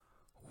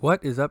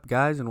What is up,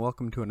 guys, and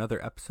welcome to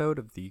another episode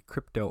of the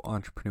Crypto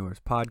Entrepreneurs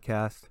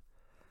Podcast.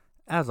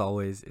 As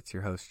always, it's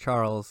your host,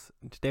 Charles,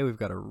 and today we've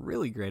got a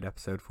really great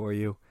episode for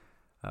you.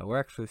 We're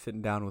actually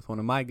sitting down with one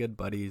of my good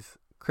buddies,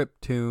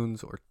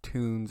 Cryptoons, or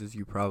Toons as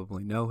you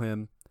probably know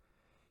him.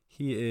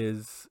 He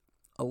is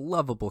a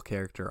lovable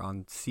character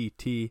on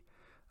CT,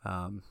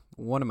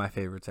 one of my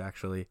favorites,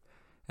 actually,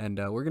 and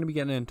we're going to be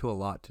getting into a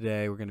lot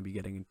today. We're going to be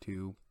getting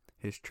into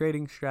his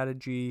trading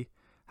strategy,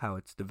 how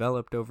it's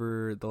developed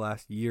over the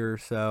last year or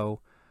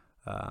so,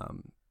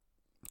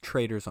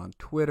 traders on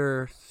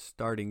Twitter,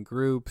 starting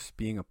groups,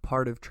 being a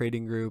part of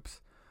trading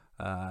groups,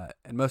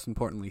 and most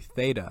importantly,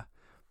 Theta.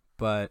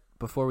 But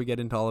before we get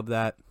into all of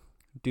that,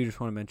 I do just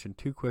want to mention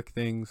two quick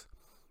things.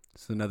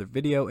 This is another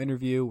video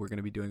interview. We're going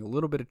to be doing a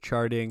little bit of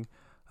charting.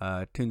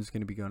 Toon's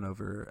going to be going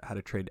over how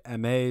to trade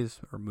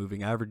MAs, or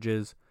moving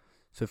averages.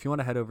 So if you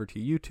want to head over to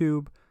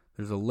YouTube,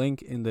 there's a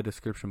link in the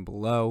description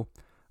below.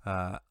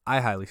 I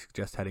highly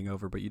suggest heading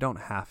over, but you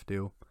don't have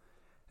to.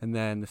 And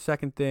then the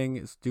second thing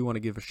is, do want to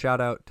give a shout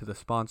out to the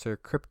sponsor,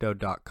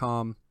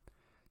 Crypto.com.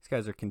 These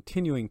guys are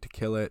continuing to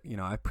kill it. You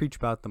know, I preach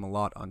about them a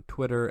lot on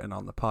Twitter and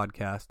on the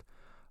podcast.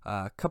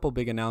 A couple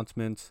big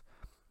announcements.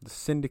 The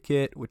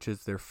Syndicate, which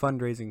is their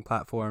fundraising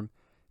platform,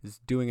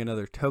 is doing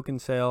another token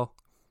sale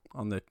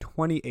on the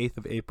 28th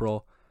of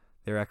April.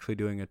 They're actually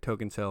doing a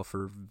token sale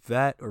for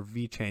VET or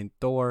VeChain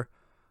Thor.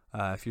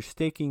 If you're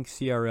staking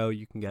CRO,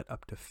 you can get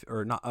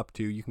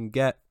you can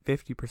get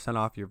 50%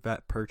 off your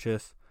VET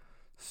purchase.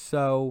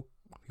 So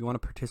if you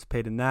want to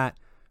participate in that,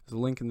 there's a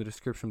link in the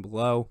description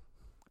below.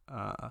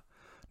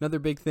 Another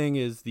big thing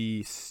is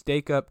the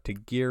Stake Up to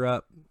Gear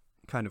Up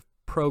kind of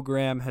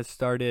program has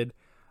started.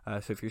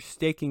 So if you're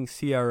staking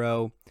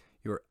CRO,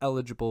 you're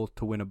eligible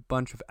to win a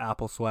bunch of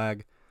Apple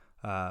swag,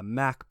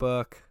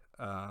 MacBook,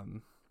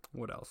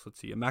 what else? Let's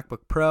see, a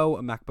MacBook Pro,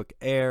 a MacBook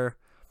Air,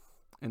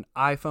 an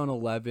iPhone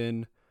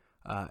 11,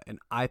 an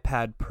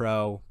iPad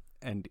Pro,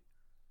 and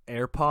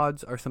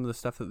AirPods are some of the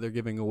stuff that they're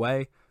giving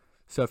away.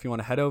 So if you want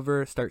to head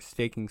over, start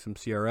staking some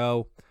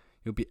CRO,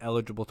 you'll be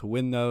eligible to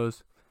win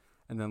those.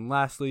 And then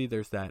lastly,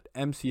 there's that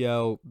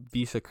MCO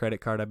Visa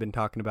credit card I've been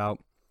talking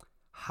about.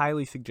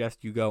 Highly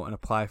suggest you go and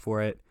apply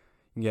for it.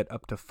 You can get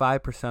up to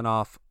 5%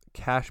 off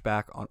cash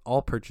back on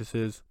all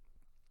purchases.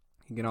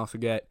 You can also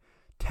get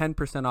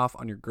 10% off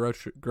on your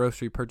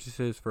grocery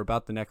purchases for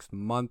about the next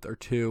month or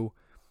two.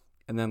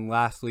 And then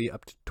lastly,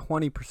 up to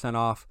 20%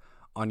 off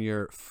on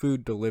your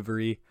food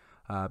delivery.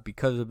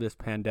 Because of this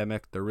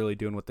pandemic, they're really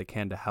doing what they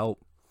can to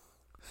help.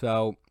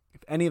 So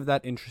if any of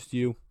that interests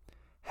you,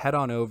 head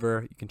on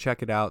over. You can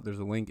check it out. There's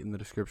a link in the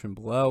description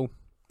below.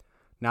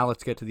 Now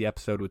let's get to the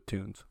episode with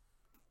Toons.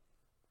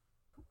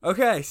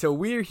 Okay, so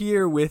we're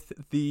here with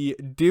the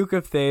Duke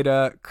of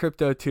Theta,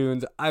 Crypto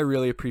Toons. I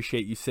really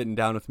appreciate you sitting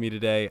down with me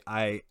today.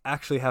 I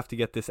actually have to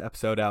get this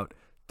episode out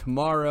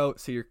tomorrow,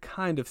 so you're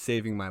kind of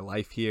saving my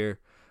life here.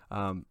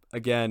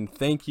 Again,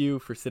 thank you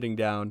for sitting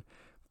down.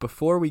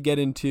 Before we get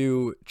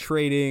into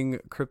trading,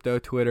 crypto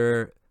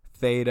Twitter,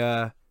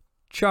 Theta,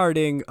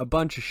 charting, a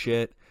bunch of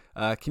shit,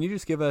 can you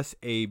just give us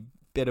a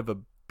bit of a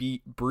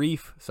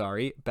brief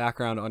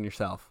background on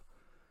yourself?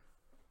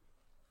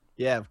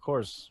 Yeah, of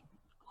course,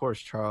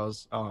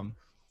 Charles.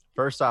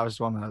 First, I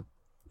just want to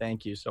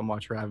thank you so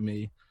much for having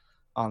me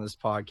on this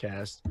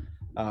podcast.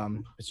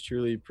 It's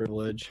truly a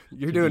privilege.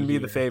 You're doing me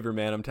the favor,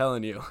 man. I'm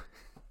telling you.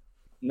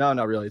 No,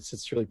 not really.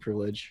 It's truly a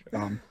privilege.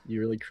 You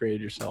really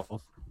created yourself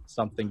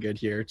something good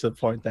here, to the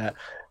point that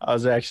I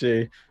was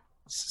actually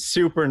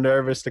super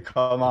nervous to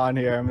come on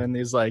here. I'm in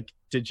these like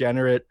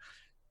degenerate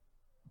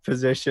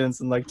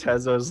positions and like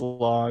Tezos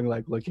long,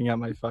 like looking at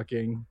my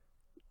fucking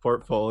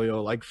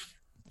portfolio, like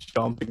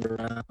jumping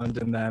around,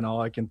 and then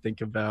all I can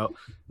think about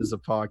is a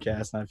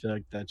podcast, and I feel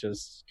like that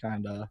just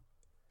kind of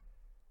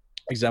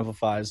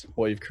exemplifies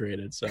what you've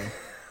created. So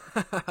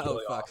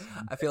really awesome.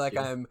 I feel like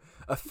I'm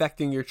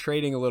affecting your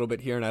trading a little bit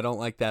here, and I don't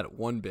like that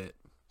one bit.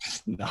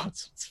 No,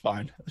 it's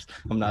fine.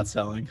 I'm not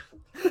selling.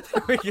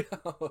 There we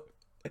go.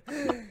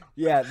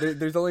 Yeah,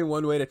 there's only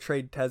one way to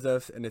trade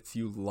Tezos, and it's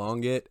you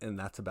long it, and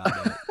that's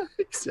about it.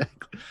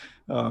 Exactly.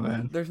 Oh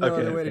man. There's no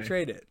other way to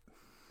trade it.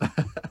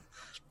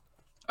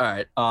 All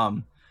right.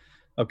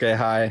 Okay.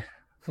 Hi.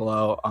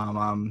 Hello.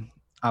 I'm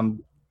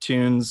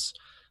Toons.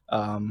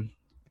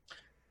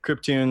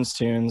 Cryptoons.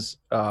 Toons.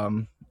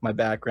 My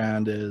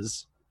background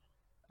is,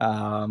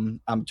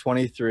 I'm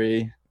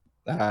 23.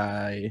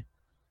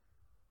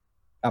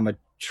 I'm a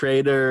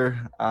trader.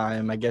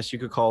 I guess you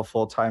could call a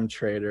full-time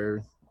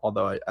trader,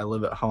 although I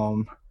live at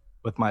home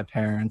with my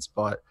parents,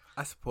 but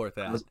I support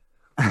that.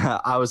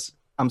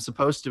 I'm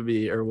supposed to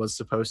be, or was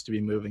supposed to be,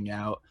 moving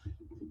out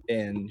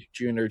in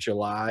June or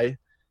July.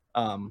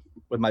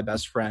 With my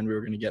best friend, we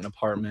were going to get an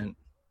apartment,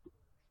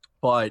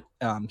 but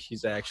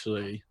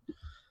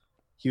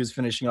he was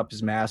finishing up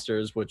his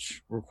master's,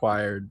 which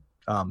required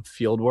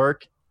field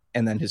work,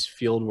 and then his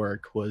field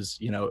work was,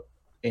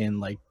 in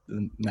like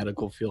the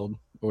medical field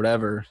or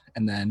whatever,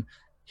 and then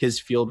his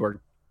field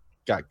work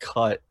got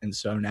cut, and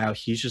so now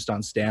he's just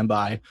on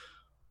standby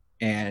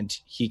and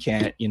he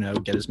can't,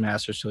 get his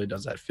master's till he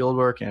does that field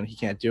work, and he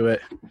can't do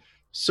it.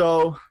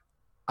 So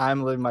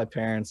I'm living with my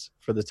parents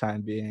for the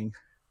time being.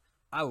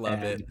 I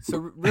love it. So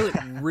really,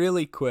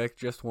 really quick,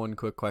 just one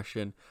quick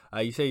question.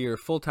 You say you're a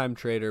full-time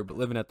trader, but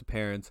living at the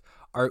parents.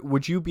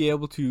 Would you be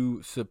able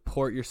to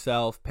support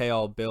yourself, pay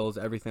all bills,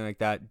 everything like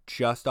that,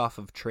 just off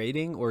of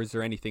trading, or is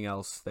there anything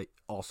else that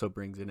also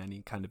brings in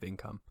any kind of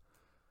income?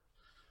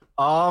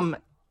 I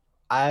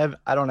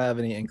don't have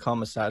any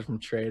income aside from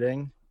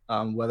trading.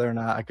 Whether or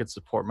not I could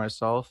support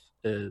myself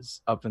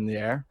is up in the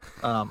air.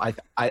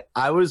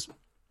 I was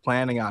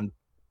planning on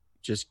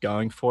just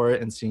going for it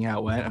and seeing how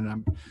it went,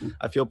 and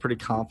I feel pretty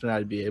confident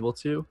I'd be able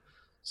to.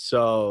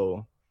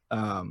 So,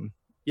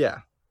 yeah.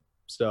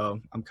 So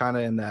I'm kind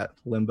of in that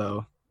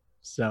limbo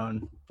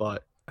zone,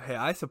 but hey,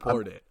 I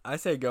support it. I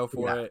say go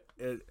for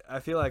it. I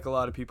feel like a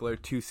lot of people are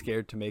too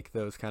scared to make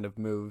those kind of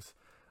moves.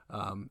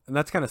 And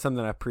that's kind of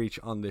something I preach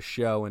on this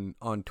show and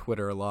on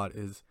Twitter a lot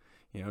is,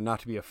 not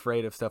to be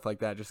afraid of stuff like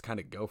that. Just kind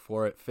of go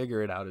for it,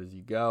 figure it out as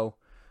you go.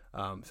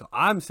 So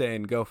I'm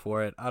saying go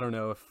for it. I don't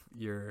know if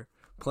you're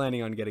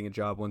planning on getting a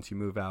job once you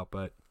move out,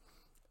 but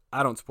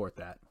I don't support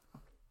that.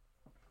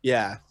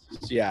 Yeah.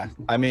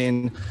 I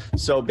mean,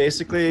 so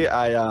basically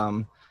I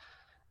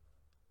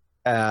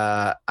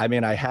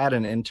had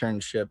an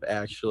internship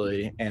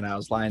actually, and I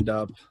was lined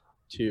up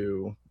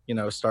to,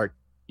 start,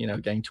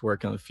 getting to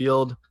work in the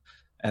field.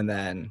 And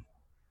then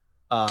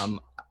I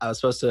was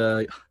supposed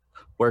to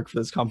work for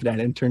this company I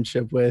had an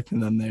internship with,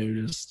 and then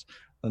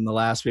then the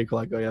last week were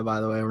like, oh yeah, by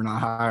the way, we're not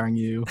hiring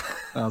you.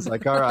 And I was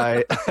like, all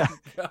right.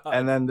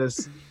 And then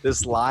this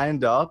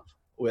lined up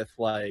with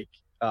like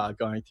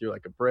going through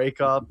like a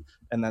breakup.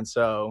 And then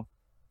so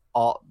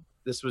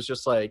this was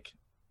just like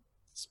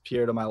this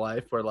period of my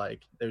life where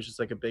like there's just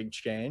like a big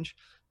change.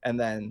 And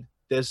then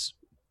this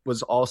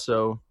was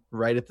also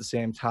right at the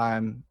same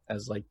time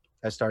as like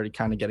I started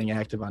kind of getting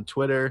active on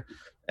Twitter.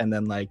 And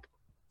then like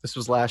this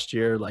was last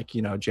year, like,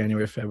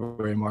 January,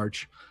 February,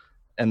 March.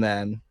 And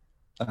then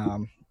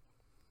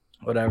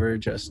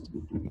just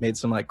made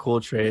some like cool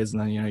trades.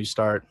 And then, you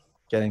start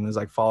getting those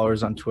like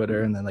followers on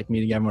Twitter and then like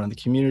meeting everyone in the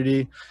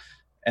community.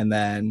 And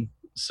then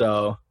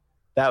so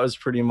that was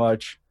pretty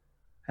much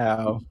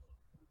how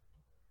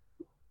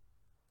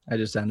I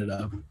just ended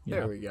up.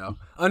 There we go.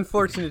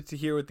 Unfortunate to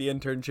hear with the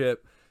internship.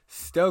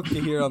 Stoked to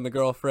hear on the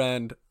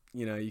girlfriend.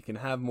 You can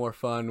have more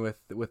fun with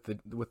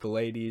the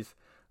ladies.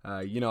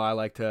 I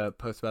like to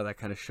post about that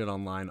kind of shit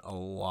online a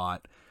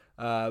lot.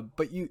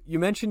 But you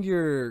mentioned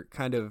your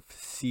kind of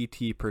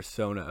CT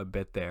persona a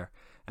bit there,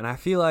 and I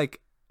feel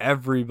like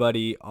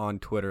everybody on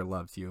Twitter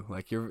loves you.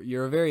 Like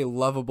you're a very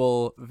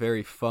lovable,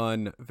 very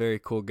fun, very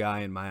cool guy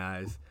in my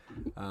eyes.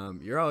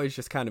 You're always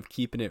just kind of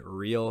keeping it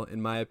real,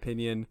 in my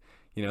opinion.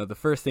 The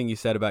first thing you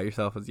said about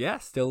yourself was, yeah,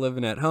 still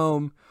living at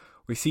home.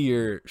 We see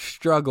your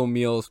struggle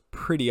meals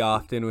pretty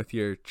often with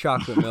your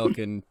chocolate milk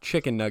and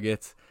chicken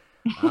nuggets.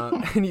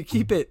 And you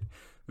keep it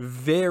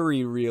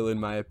very real, in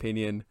my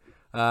opinion.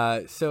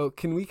 So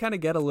can we kind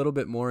of get a little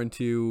bit more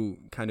into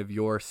kind of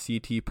your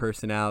CT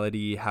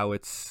personality, how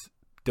it's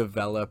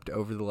developed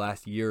over the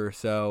last year or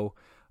so?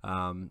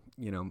 Some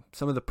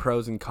of the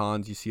pros and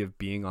cons you see of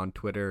being on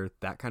Twitter,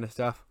 that kind of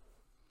stuff.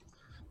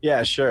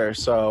 Yeah, sure.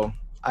 So,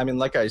 I mean,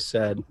 like I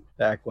said,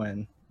 back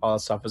when all that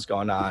stuff was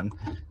going on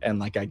and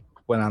like I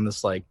went on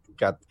this, like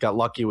got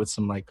lucky with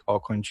some like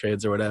altcoin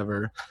trades or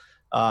whatever.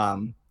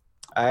 I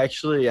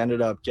actually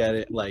ended up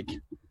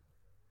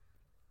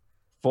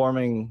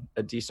forming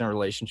a decent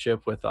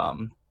relationship with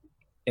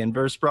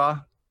Inverse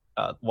Bra,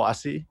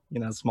 Wasi,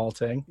 small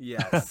thing.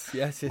 Yes.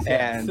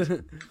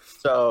 And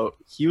so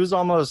he was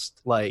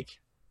almost like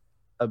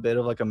a bit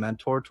of like a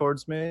mentor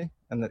towards me,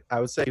 and I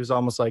would say he was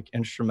almost like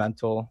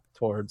instrumental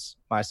towards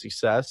my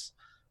success.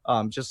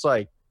 Just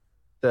like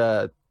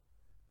the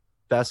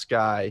best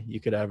guy you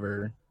could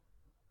ever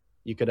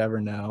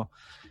know.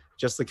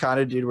 Just the kind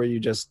of dude where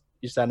you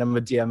send him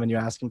a DM and you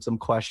ask him some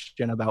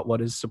question about what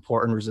is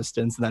support and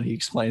resistance, and then he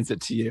explains it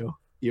to you,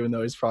 even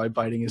though he's probably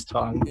biting his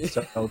tongue,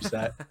 so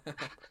upset.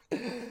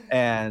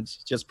 And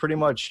just pretty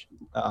much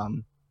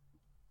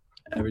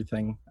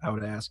everything I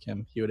would ask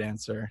him, he would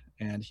answer,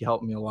 and he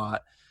helped me a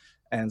lot.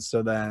 And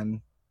so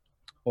then,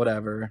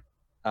 whatever,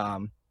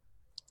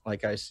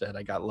 like I said,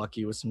 I got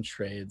lucky with some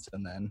trades,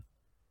 and then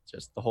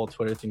just the whole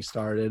Twitter thing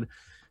started.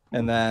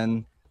 And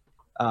then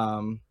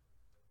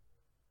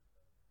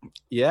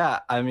yeah,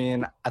 I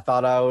mean, I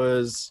thought I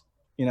was,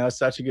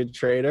 such a good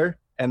trader.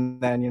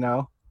 And then,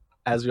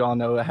 as we all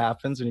know, what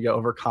happens when you get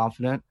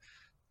overconfident,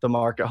 the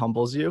market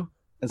humbles you.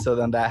 And so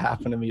then that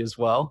happened to me as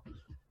well.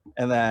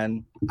 And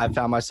then I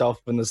found myself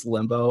in this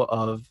limbo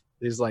of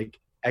these like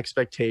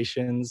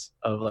expectations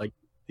of like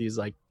these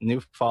like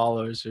new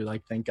followers who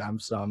like think I'm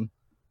some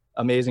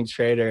amazing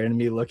trader, and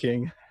me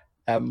looking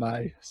at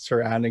my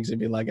surroundings and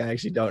being like, I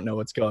actually don't know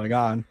what's going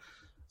on.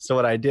 So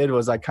what I did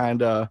was I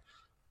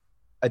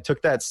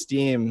took that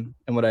steam,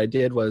 and what I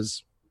did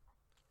was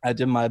I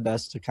did my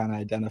best to kind of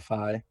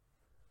identify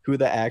who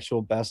the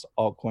actual best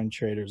altcoin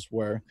traders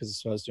were, because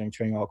so I was doing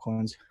trading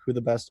altcoins, who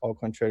the best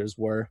altcoin traders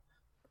were.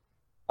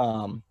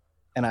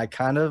 and I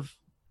kind of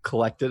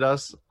collected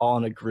us all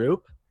in a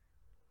group,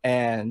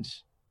 and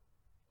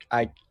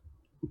I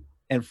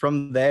and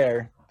from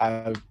there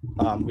I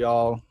we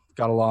all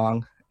got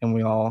along and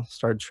we all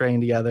started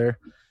training together,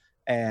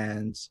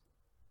 and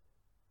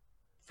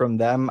from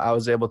them I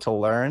was able to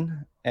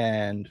learn,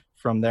 and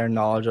from their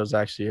knowledge I was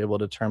actually able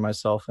to turn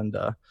myself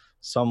into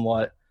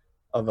somewhat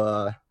of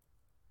a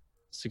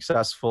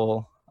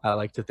successful, I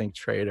like to think,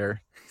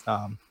 trader.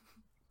 um,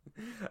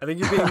 I think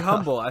you're being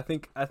humble. I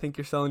think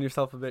you're selling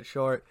yourself a bit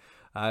short.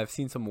 I've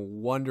seen some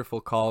wonderful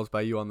calls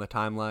by you on the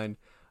timeline.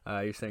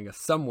 You're saying a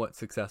somewhat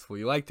successful.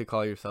 You like to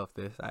call yourself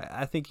this.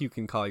 I think you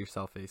can call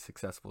yourself a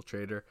successful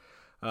trader,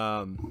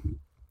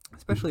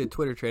 especially a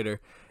Twitter trader.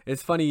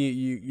 It's funny,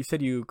 you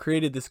said you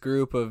created this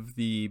group of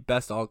the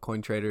best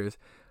altcoin traders.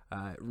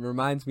 It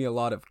reminds me a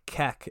lot of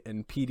Keck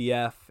and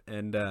PDF,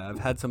 and I've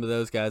had some of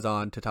those guys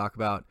on to talk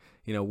about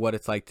what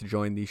it's like to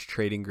join these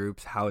trading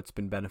groups, how it's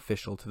been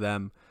beneficial to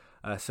them.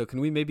 So can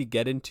we maybe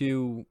get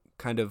into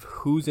kind of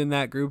who's in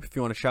that group, if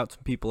you want to shout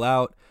some people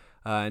out,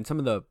 and some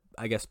of the,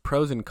 I guess,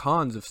 pros and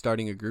cons of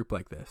starting a group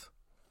like this?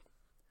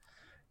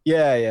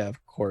 yeah,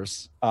 of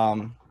course.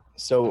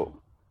 So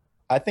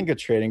I think a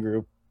trading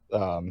group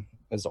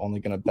is only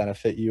going to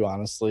benefit you,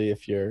 honestly,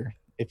 if you're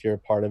a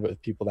part of it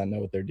with people that know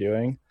what they're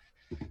doing.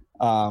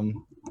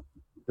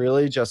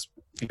 Really, just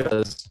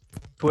because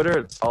Twitter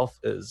itself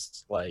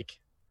is like,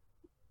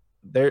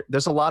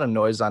 there's a lot of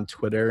noise on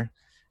Twitter,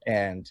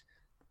 and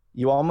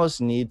you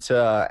almost need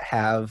to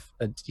have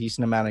a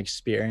decent amount of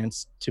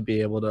experience to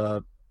be able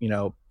to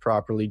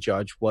properly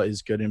judge what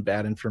is good and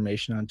bad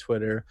information on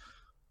Twitter,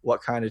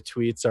 what kind of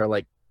tweets are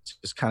like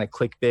just kind of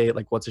clickbait,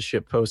 like what's a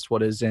shit post,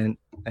 what isn't.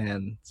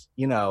 And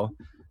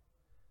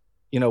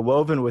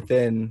woven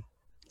within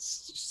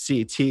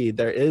CT,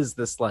 there is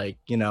this like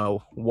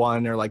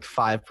 1 or like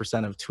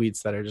 5% of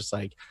tweets that are just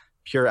like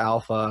pure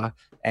alpha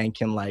and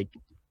can like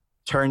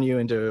turn you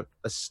into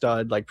a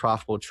stud, like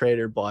profitable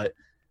trader. But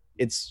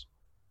it's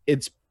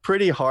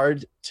pretty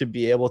hard to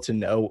be able to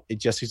know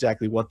just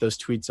exactly what those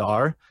tweets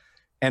are.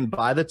 And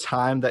by the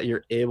time that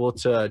you're able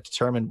to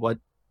determine what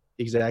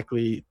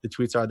exactly the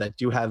tweets are that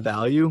do have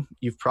value,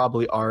 you've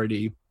probably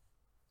already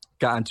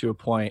gotten to a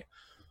point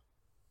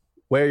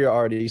where you're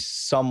already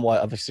somewhat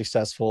of a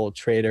successful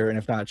trader, and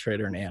if not a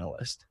trader, an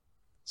analyst.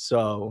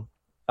 So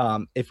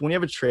when you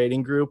have a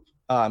trading group,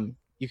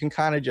 you can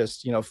kind of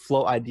just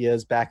float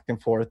ideas back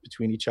and forth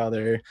between each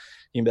other.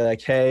 You can be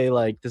like, hey,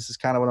 like this is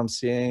kind of what I'm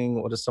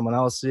seeing, what does someone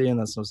else see? And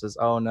then someone says,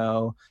 oh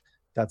no,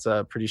 that's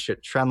a pretty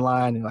shit trend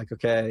line. And you're like,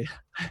 okay.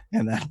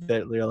 And then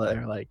they're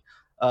like,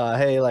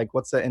 hey, like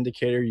what's that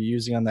indicator you're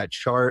using on that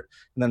chart?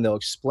 And then they'll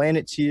explain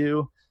it to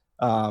you.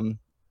 And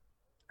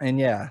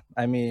yeah,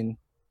 I mean,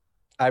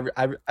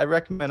 I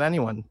recommend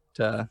anyone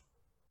to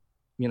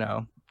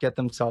get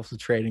themselves a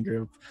trading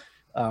group.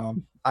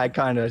 I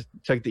kind of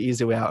took the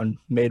easy way out and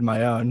made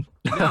my own.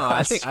 No,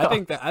 I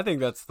think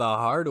that's the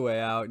hard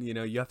way out.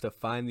 You have to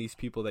find these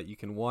people that you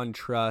can, one,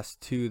 trust,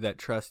 two, that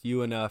trust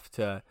you enough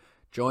to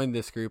join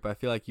this group. I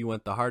feel like you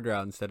went the hard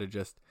route instead of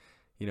just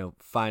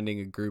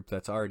finding a group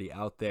that's already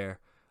out there,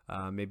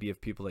 maybe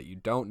of people that you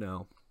don't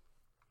know.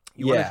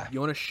 You want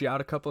to shout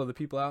a couple of the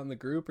people out in the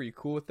group? Are you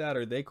cool with that?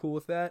 Are they cool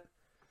with that?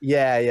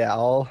 Yeah,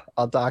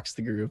 I'll dox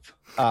the group.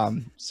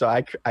 So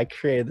I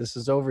created this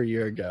is over a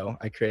year ago.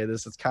 I created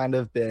this. It's kind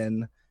of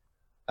been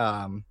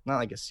not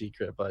like a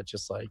secret, but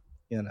just like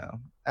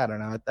I don't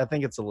know. I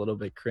think it's a little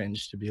bit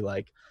cringe to be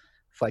like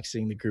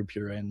flexing the group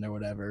you're in or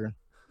whatever.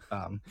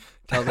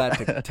 Tell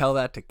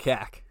that to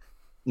CAC.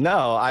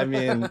 No, I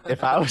mean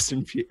if I was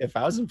in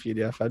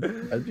PDF,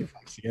 I'd be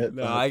flexing it.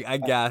 No, I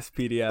gas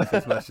PDF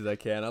as much as I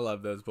can. I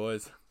love those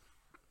boys.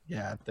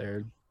 Yeah,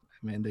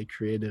 they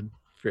created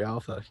free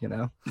alpha,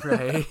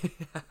 Right.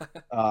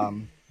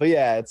 But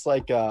yeah, it's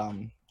like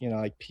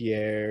like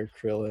Pierre,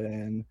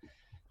 Krillin,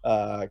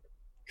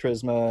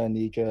 Charisma,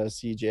 Nika,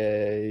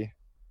 CJ,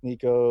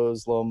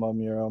 Nico's, Loma,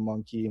 Miro,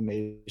 Monkey,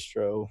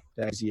 Maestro,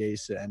 Daxy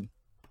Ace, and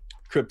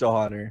Crypto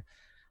Hunter.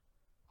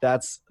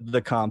 That's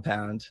the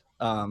compound.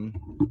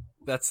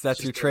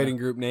 That's your trading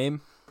group name?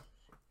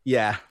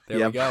 Yeah.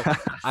 There we go.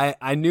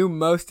 I knew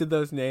most of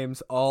those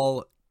names,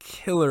 all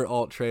killer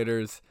alt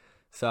traders.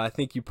 So I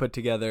think you put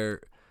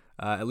together,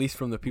 at least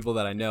from the people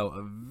that I know,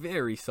 a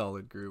very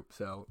solid group.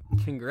 So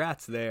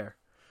congrats there.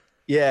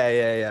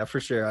 Yeah, for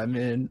sure. I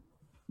mean,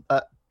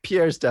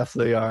 Pierre's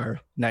definitely our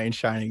knight in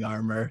shining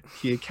armor.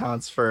 He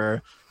accounts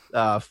for,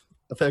 I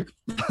think,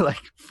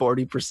 like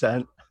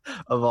 40%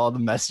 of all the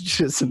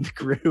messages in the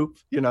group.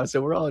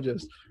 So we're all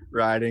just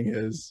riding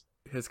his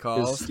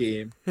calls, his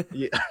scheme.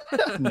 Yeah.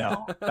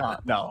 no,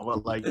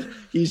 but like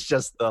he's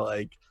just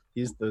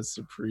he's the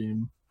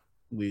supreme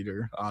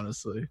leader,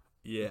 honestly.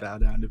 Yeah. Bow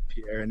down to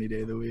Pierre any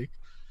day of the week.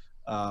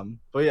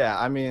 But yeah,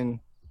 I mean,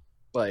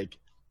 like,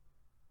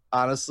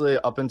 honestly,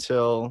 up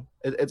until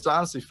it's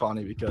honestly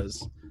funny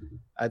because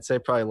I'd say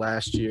probably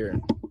last year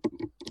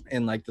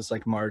in like this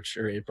like March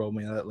or April,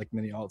 when that like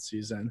mini alt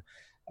season,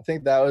 I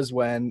think that was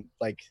when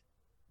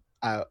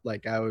I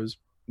was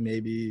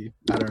maybe,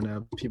 I don't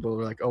know, people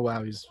were like, oh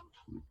wow, he's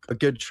a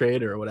good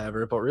trader or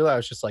whatever, but really I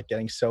was just like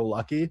getting so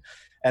lucky.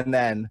 And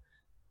then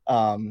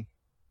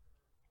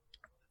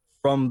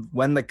from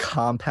when the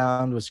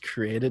compound was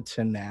created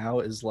to now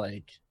is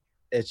like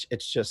it's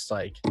just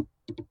like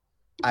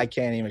I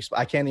can't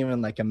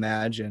even like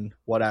imagine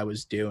what I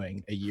was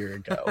doing a year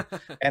ago.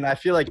 And I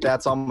feel like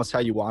that's almost how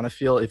you want to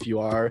feel if you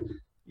are,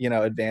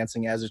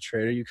 advancing as a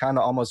trader. You kind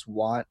of almost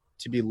want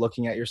to be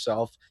looking at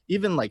yourself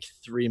even like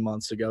 3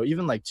 months ago,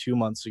 even like 2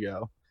 months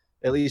ago,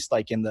 at least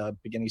like in the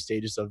beginning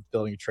stages of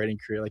building a trading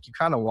career. Like you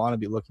kind of want to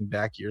be looking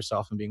back at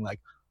yourself and being like,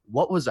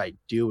 what was I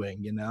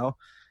doing,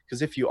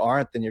 Because if you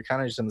aren't, then you're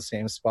kind of just in the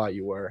same spot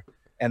you were.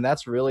 And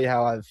that's really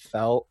how I've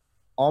felt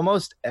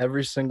almost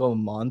every single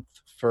month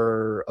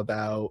for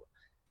about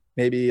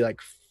maybe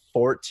like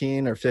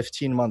 14 or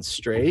 15 months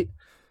straight.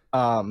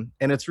 And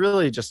it's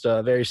really just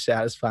a very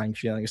satisfying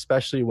feeling,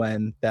 especially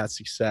when that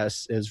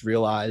success is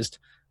realized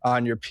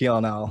on your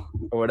P&L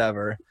or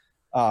whatever.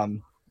 I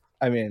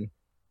mean,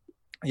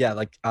 yeah,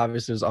 like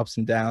obviously there's ups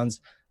and downs.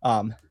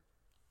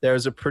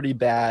 There's a pretty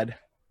bad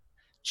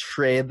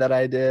trade that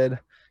I did.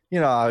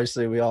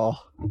 Obviously we all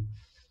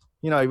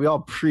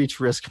preach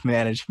risk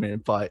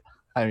management, but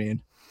I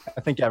mean,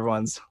 I think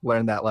everyone's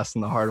learned that lesson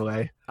the hard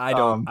way. I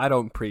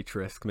don't preach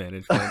risk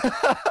management.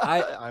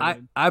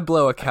 I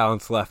blow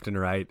accounts left and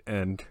right,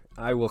 and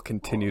I will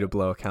continue to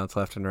blow accounts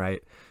left and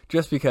right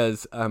just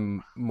because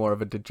I'm more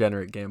of a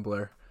degenerate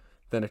gambler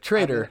than a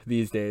trader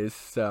these days.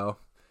 So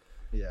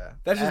yeah,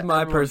 that's just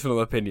my personal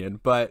opinion.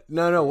 But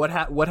no, what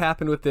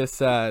happened with this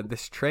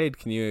trade?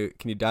 Can you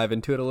dive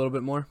into it a little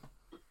bit more?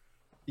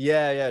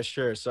 Yeah,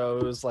 sure. So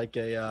it was like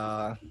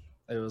a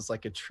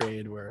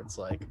trade where it's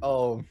like,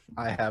 oh,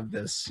 I have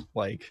this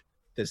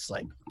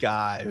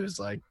guy who's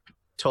like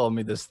told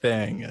me this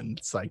thing and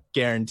it's like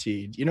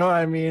guaranteed, you know what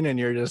I mean? And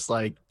you're just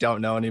like,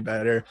 don't know any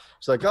better.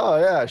 It's like, oh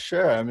yeah,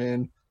 sure. I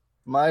mean,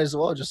 might as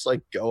well just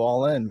like go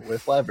all in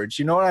with leverage.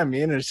 You know what I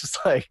mean? It's just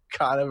like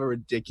kind of a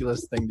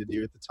ridiculous thing to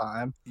do at the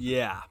time.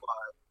 Yeah.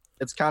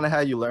 But it's kind of how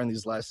you learn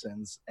these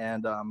lessons.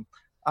 And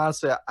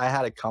honestly, I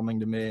had it coming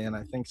to me, and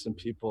I think some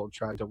people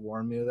tried to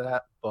warn me of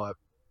that. But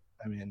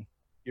I mean,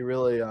 you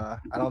really, I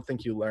don't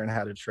think you learn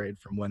how to trade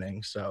from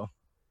winning. So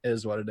it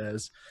is what it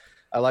is.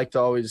 I like to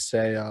always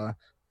say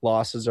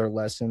losses are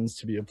lessons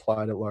to be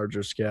applied at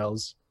larger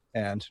scales.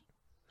 And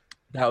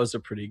that was a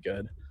pretty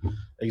good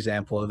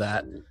example of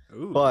that.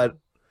 Ooh. But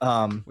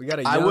we got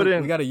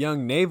a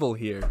young naval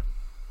here.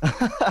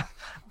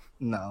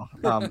 No,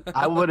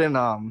 I wouldn't.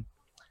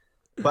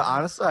 But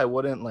honestly, I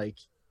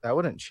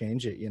wouldn't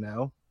change it.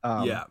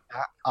 Yeah.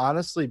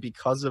 Honestly,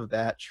 because of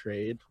that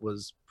trade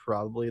was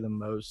probably the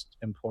most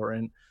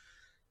important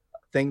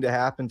thing to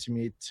happen to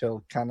me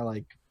to kind of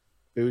like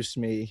boost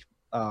me.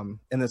 And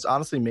it's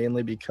honestly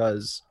mainly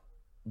because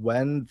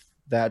when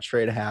that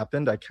trade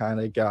happened, I kind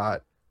of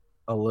got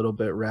a little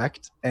bit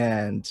wrecked,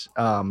 and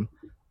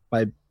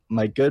my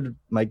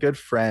good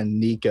friend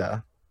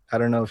Nika. I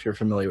don't know if you're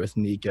familiar with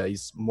Nika.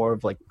 He's more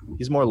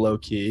low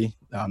key,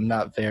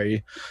 not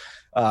very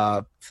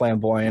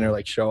flamboyant or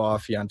like show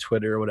offy on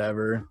Twitter or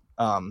whatever.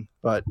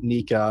 But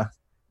Nika,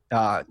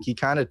 he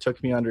kind of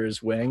took me under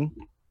his wing,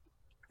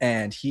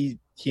 and he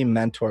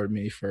mentored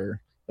me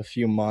for a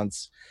few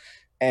months,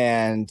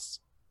 and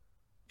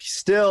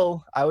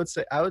still I would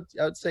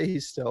say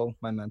he's still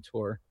my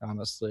mentor,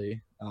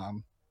 honestly.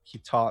 He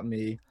taught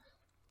me,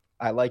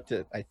 I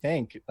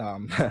think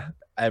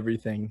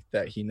everything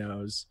that he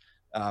knows,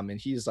 and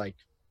he's like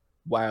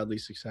wildly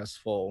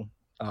successful,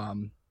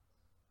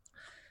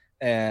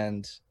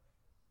 and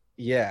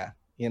yeah,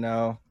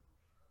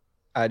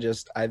 I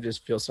just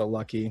feel so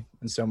lucky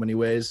in so many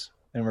ways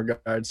in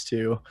regards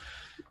to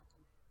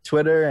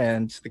Twitter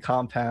and the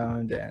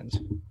compound and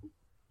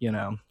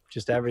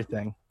just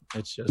everything.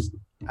 It's just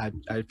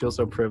I feel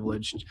so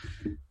privileged.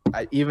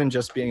 Even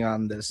just being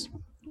on this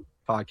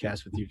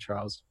podcast with you,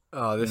 Charles.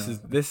 Oh, this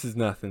is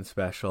nothing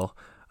special.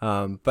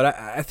 But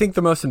I think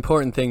the most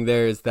important thing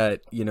there is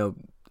that,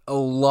 a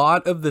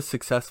lot of the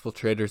successful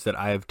traders that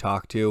I have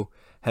talked to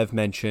have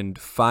mentioned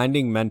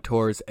finding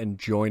mentors and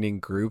joining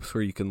groups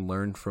where you can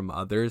learn from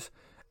others.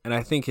 And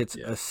I think it's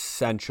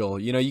essential.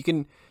 You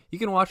can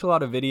watch a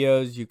lot of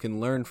videos, you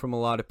can learn from a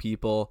lot of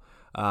people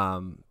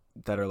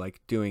that are like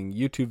doing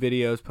YouTube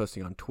videos,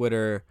 posting on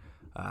Twitter,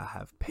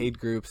 have paid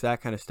groups, that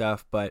kind of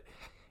stuff. But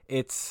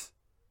it's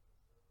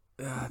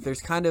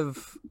there's kind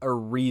of a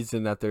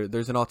reason that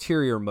there's an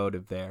ulterior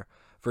motive there,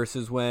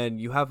 versus when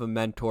you have a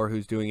mentor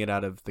who's doing it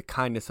out of the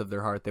kindness of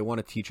their heart. They want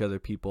to teach other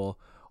people,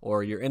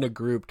 or you're in a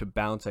group to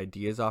bounce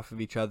ideas off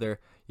of each other.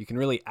 You can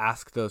really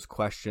ask those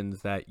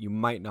questions that you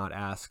might not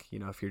ask,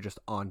 if you're just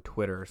on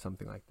Twitter or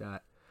something like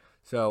that.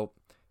 So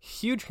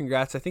huge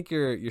congrats. I think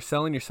you're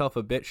selling yourself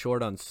a bit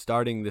short on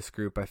starting this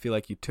group. I feel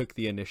like you took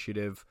the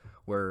initiative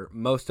where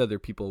most other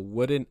people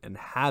wouldn't and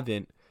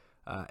haven't,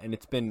 and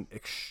it's been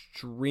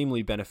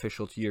extremely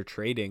beneficial to your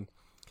trading.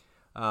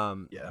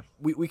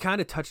 We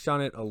kind of touched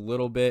on it a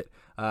little bit.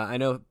 I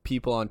know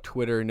people on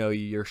Twitter know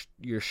your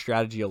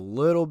strategy a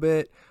little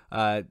bit.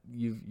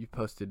 You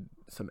posted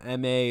some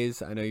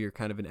MAs. I know you're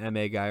kind of an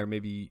MA guy, or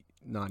maybe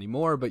not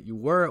anymore, but you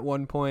were at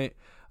one point.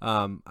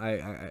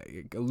 I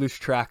lose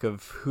track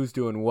of who's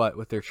doing what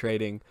with their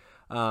trading.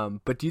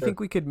 But do you Sure. think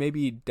we could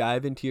maybe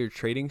dive into your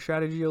trading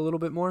strategy a little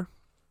bit more?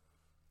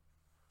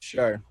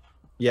 Sure.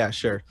 Yeah,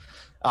 sure.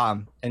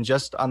 And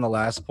just on the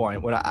last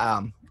point,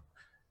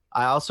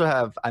 I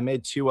also I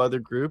made two other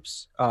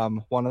groups.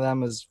 One of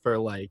them is for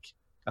like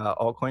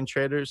altcoin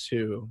traders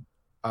who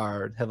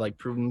have like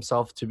proven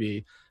themselves to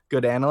be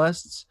good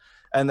analysts,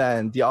 and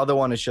then the other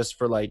one is just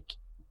for like,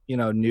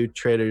 new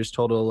traders,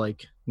 total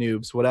like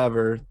noobs,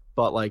 whatever,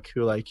 but like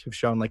who like have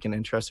shown like an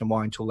interest in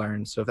wanting to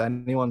learn. So if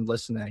anyone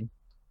listening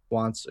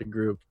wants a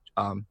group,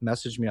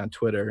 message me on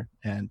Twitter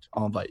and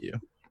I'll invite you.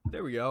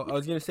 There we go. I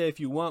was going to say, if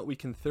you want, we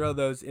can throw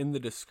those in the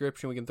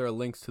description. We can throw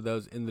links to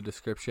those in the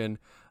description.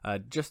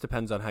 Just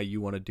depends on how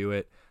you want to do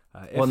it.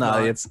 Well,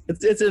 no, it's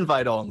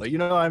invite only. You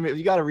know what I mean?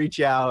 You got to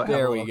reach out.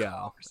 There we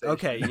go.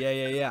 Okay,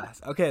 yeah.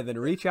 Okay, then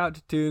reach out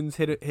to Tunes,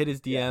 hit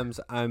his DMs.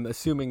 Yeah. I'm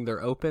assuming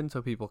they're open,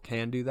 so people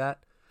can do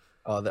that.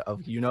 Oh,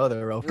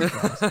 they're open.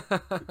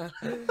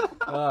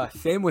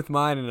 Same with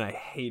mine, and I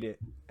hate it.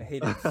 I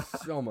hate it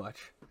so much.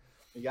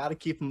 You got to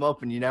keep them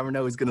open. You never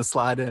know who's going to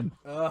slide in.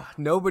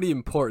 Nobody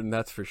important,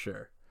 that's for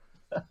sure.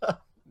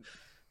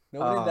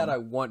 Nobody that I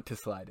want to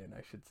slide in,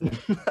 I should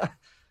say.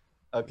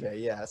 Okay,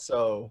 yeah.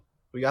 So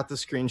we got the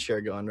screen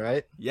share going,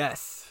 right?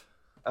 Yes.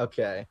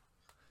 Okay.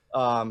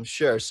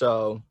 Sure.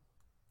 So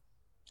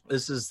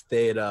this is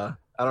Theta.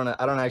 I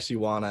don't actually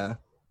want to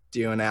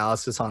do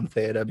analysis on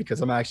Theta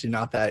because I'm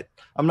not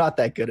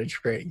that good at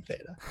trading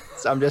Theta.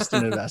 So I'm just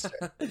an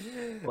investor.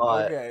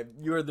 But, okay,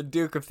 you are the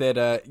Duke of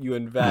Theta. You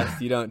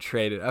invest, you don't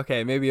trade it.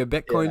 Okay, maybe a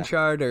Bitcoin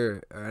chart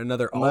or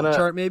another alt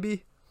chart,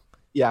 maybe.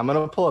 Yeah, I'm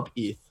gonna pull up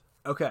ETH.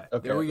 Okay.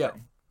 There we go.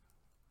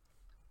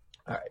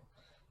 All right.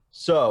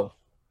 So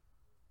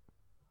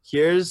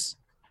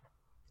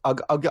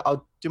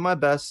I'll do my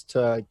best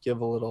to give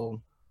a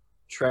little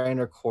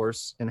trainer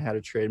course in how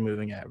to trade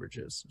moving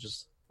averages,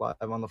 just live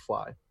on the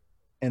fly.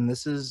 And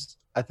this is,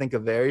 I think, a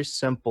very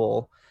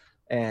simple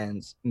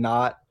and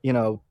not,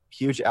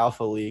 huge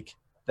alpha leak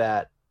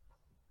that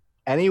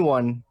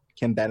anyone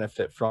can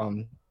benefit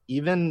from,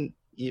 even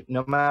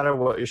no matter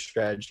what your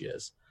strategy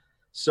is.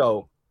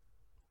 So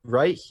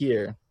right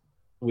here,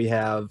 we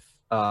have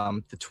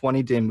the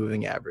 20-day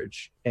moving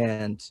average,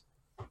 and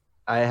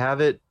I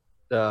have it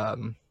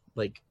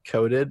like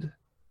coded.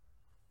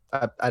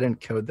 I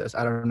didn't code this.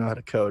 I don't know how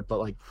to code, but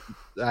like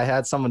I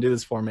had someone do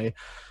this for me,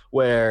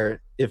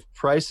 where if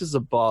price is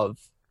above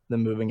the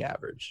moving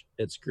average,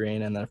 it's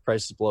green, and then if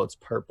price is below, it's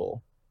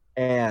purple.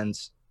 And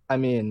I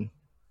mean,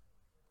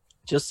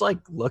 just like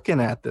looking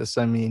at this,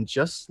 I mean,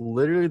 just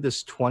literally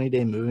this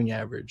 20-day moving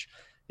average,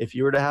 if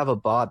you were to have a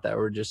bot that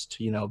were just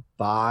to,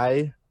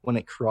 buy when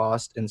it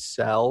crossed and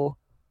sell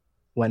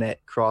when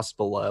it crossed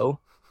below,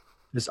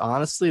 this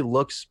honestly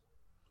looks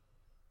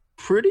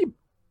pretty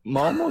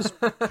almost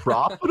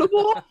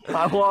profitable.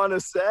 I want to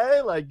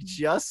say, like,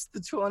 just the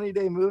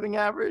 20-day moving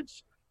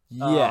average.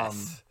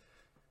 Yes.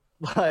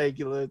 Like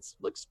it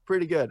looks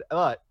pretty good.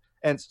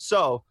 And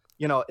so,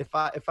 if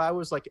I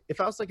was like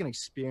an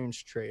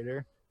experienced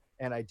trader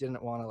and I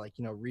didn't want to like,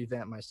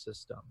 revamp my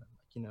system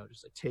and like,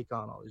 just like take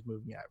on all these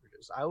moving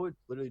averages, I would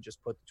literally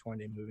just put the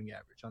 20-day moving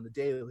average on the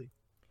daily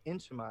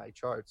into my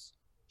charts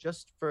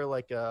just for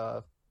like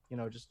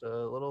just add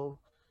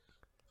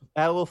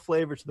a little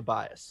flavor to the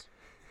bias.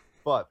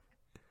 But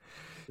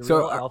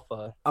so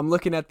alpha, I'm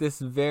looking at this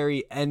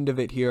very end of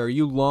it here. Are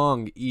you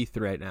long ETH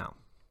right now?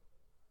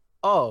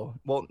 Oh,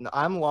 well,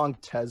 I'm long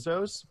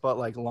Tezos, but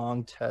like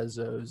long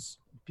Tezos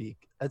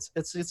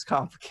it's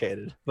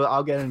complicated, but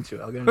I'll get into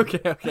it.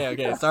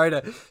 Okay. Sorry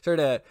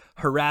to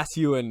harass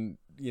you and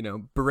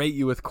berate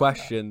you with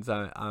questions.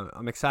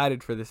 I'm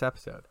excited for this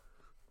episode.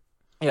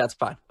 Yeah, it's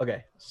fine.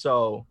 Okay,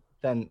 so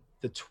then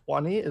the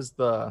 20 is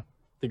the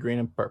green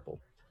and purple.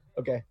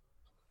 Okay,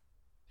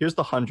 here's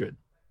the 100.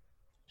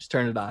 Just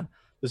turn it on.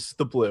 This is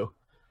the blue.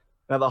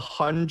 Now the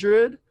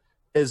 100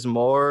 is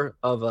more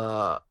of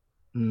a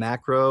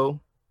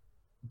macro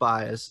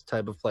bias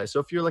type of play. So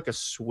if you're like a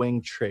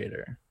swing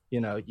trader,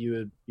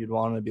 you'd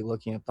want to be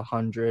looking at the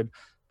 100.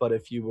 But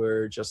if you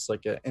were just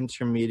like an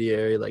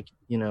intermediary, like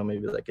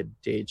maybe like a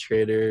day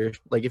trader,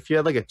 like if you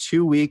had like a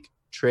 2-week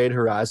trade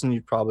horizon,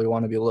 you'd probably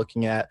want to be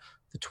looking at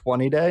the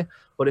 20-day.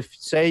 But if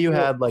say you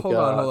had like hold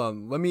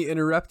on, let me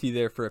interrupt you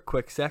there for a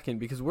quick second,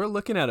 because we're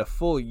looking at a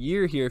full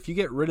year here. If you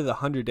get rid of the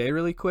 100-day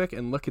really quick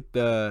and look at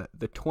the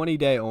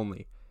 20-day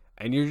only,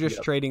 and you're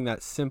just trading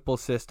that simple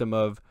system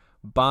of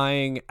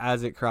buying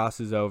as it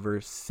crosses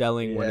over,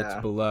 selling when it's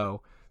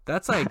below.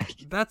 That's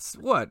like that's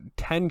what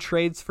 10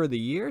 trades for the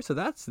year. So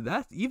that's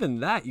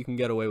even that you can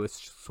get away with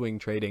swing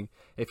trading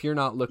if you're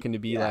not looking to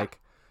be like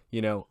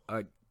a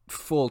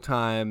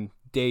full-time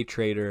day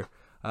trader.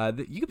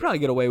 You could probably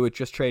get away with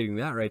just trading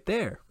that right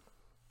there.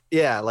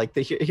 Yeah, like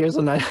here's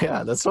a nice.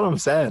 Yeah, that's what I'm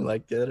saying.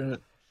 Like,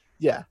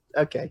 yeah,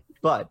 okay,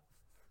 but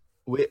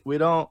we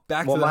don't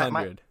back to the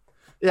 100.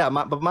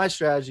 But my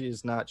strategy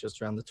is not just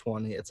around the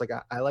 20. It's like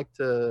I like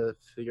to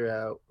figure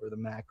out where the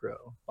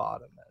macro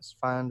bottom is.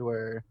 Find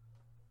where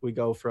we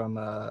go from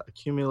a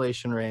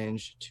accumulation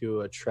range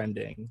to a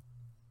trending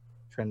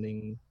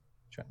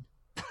trend.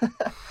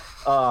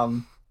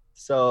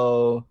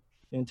 So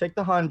you can take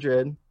the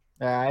 100,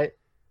 all right,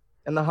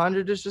 and the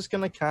 100 is just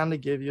gonna kind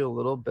of give you a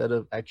little bit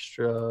of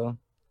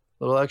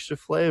little extra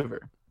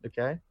flavor,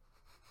 okay?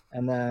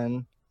 And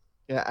then,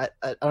 yeah,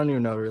 I don't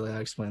even know really how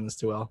to explain this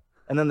too well.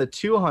 And then the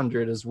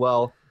 200 as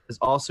well is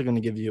also going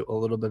to give you a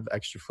little bit of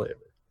extra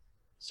flavor.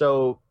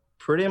 So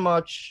pretty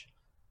much,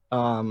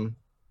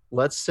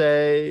 let's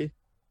say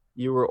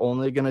you were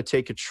only going to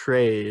take a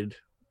trade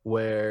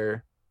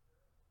where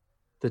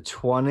the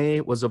 20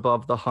 was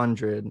above the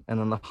 100 and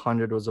then the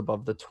 100 was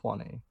above the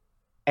 20.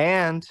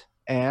 And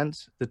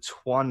the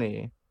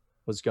 20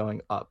 was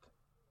going up.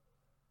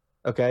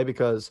 Okay,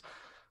 because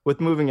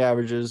with moving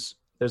averages,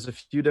 there's a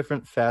few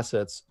different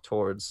facets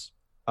towards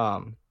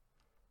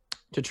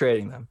to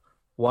trading them.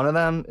 One of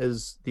them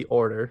is the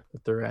order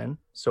that they're in.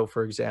 So,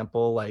 for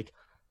example, like,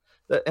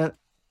 and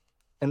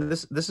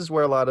this is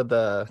where a lot of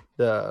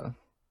the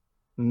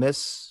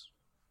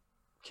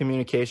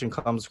miscommunication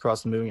comes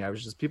across the moving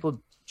averages.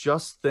 People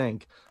just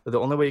think that the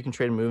only way you can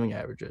trade moving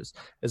averages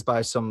is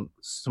by some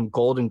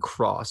golden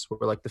cross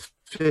where like the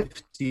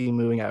 50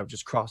 moving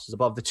averages crosses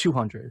above the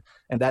 200,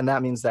 and then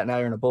that means that now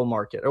you're in a bull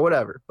market or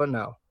whatever. But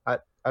no, I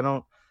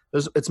don't.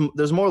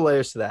 There's more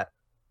layers to that.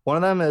 One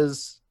of them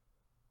is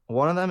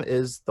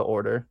the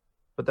order,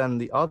 but then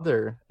the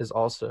other is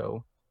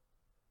also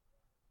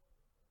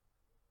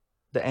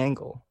the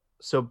angle.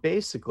 So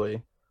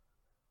basically,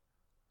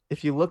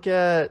 if you look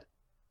at,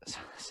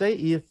 say,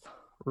 ETH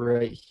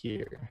right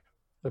here,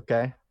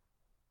 okay,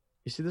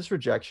 you see this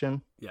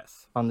rejection?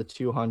 Yes. On the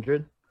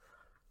 200.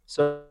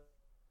 So,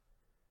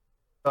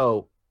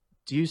 do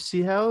you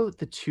see how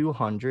the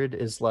 200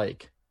 is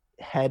like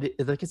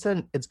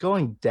it's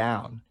going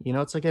down? You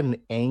know, it's like at an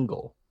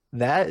angle.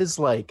 That is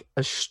like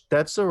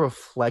that's a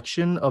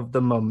reflection of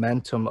the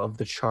momentum of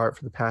the chart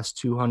for the past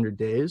 200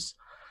 days,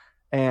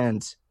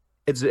 and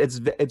it's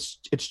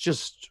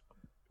just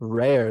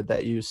rare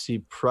that you see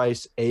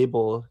price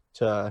able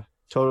to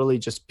totally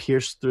just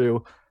pierce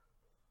through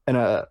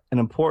an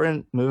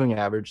important moving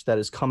average that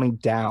is coming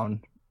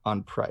down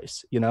on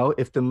price. You know,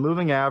 if the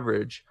moving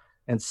average,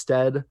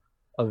 instead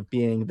of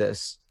being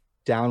this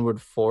downward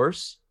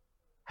force,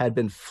 had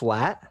been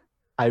flat,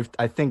 I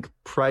think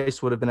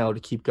price would have been able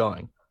to keep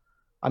going.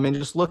 I mean,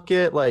 just look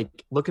at the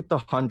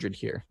 100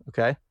 here,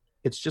 okay?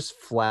 It's just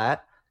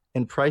flat,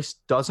 and price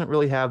doesn't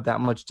really have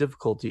that much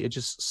difficulty. It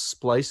just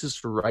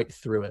splices right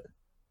through it.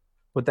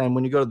 But then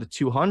when you go to the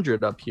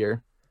 200 up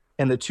here,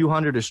 and the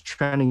 200 is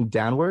trending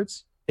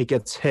downwards, it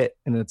gets hit,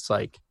 and it's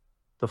like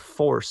the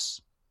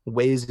force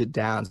weighs it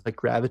down. It's like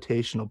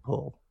gravitational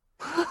pull.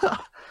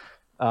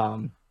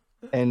 And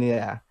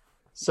yeah.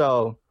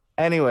 So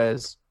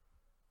anyways,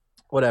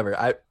 whatever.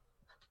 I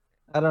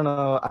don't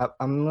know.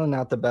 I'm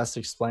not the best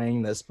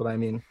explaining this, but I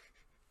mean,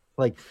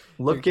 like,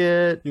 look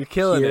at you're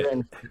killing it.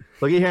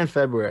 Look at here in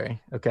February,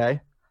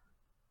 okay?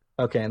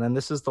 Okay, and then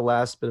this is the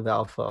last bit of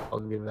alpha I'll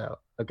give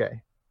out.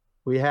 Okay.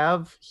 We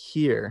have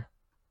here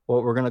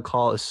what we're going to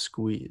call a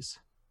squeeze.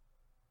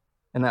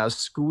 And now a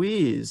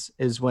squeeze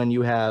is when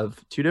you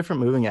have two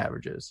different moving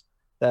averages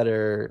that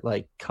are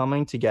like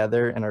coming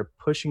together and are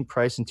pushing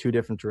price in two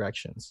different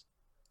directions.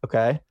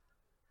 Okay?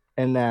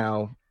 And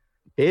now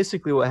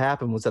basically what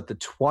happened was that the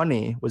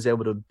 20 was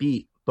able to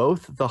beat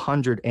both the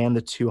 100 and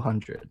the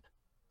 200.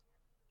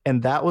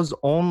 And that was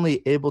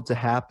only able to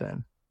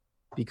happen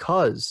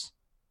because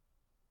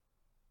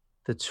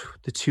the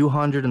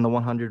 200 and the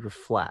 100 were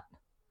flat.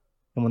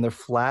 And when they're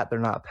flat, they're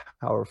not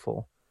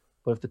powerful.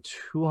 But if the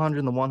 200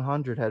 and the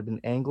 100 had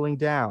been angling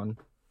down,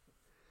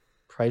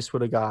 price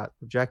would have got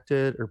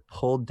rejected or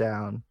pulled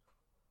down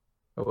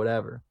or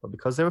whatever. But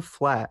because they were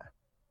flat,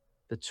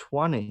 the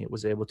 20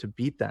 was able to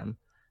beat them.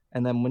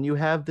 And then when you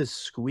have this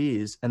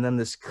squeeze and then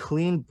this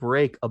clean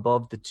break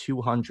above the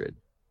 200,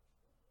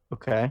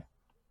 okay,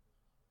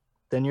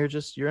 then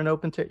you're an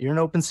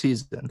open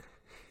season,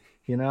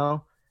 you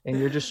know, and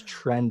you're just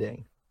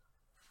trending.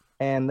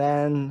 And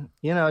then,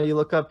 you know, you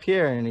look up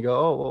here and you go,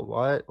 oh,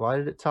 well, why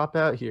did it top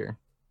out here?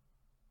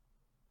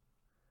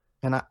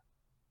 And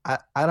I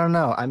don't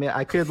know. I mean,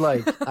 I could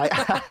like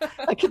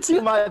I could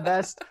do my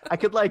best. I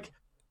could like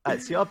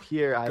see up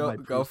here.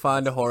 Go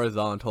find a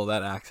horizontal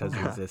that acts as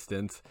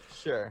resistance.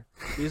 Sure.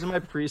 These are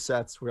my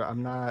presets where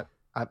I'm not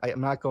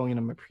going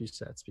into my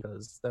presets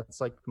because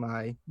that's like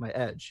my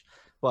edge.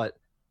 But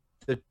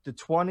the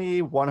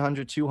 20,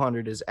 100,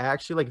 200 is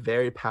actually like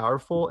very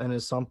powerful and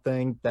is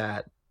something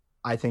that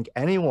I think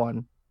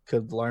anyone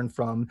could learn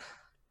from.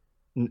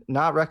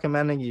 Not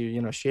recommending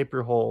you shape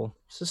your whole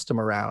system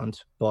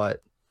around,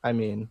 but I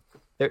mean,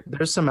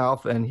 there's some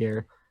alpha in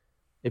here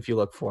if you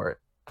look for it.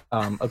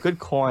 A good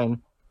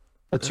coin,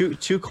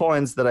 two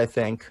coins that I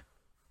think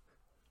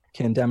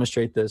can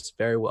demonstrate this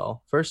very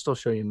well. First, I'll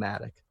show you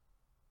Matic.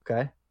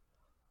 Okay,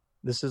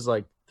 this is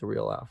like the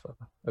real alpha.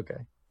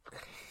 Okay.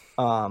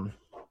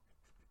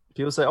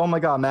 People say, "Oh my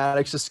God,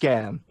 Matic's a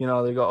scam." You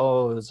know, they go,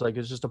 "Oh, it's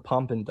just a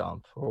pump and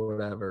dump or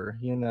whatever."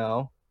 You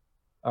know.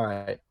 All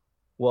right.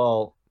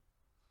 Well,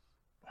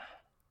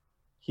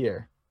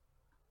 here.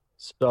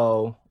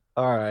 So,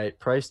 all right,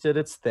 price did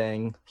its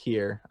thing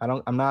here.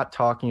 I'm not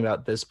talking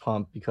about this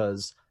pump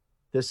because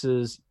this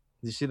is,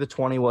 you see the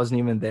 20 wasn't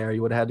even there.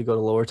 You would have had to go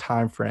to lower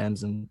time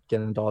frames and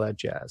get into all that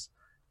jazz.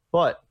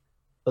 But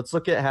let's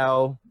look at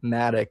how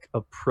Matic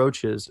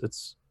approaches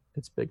its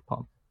big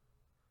pump.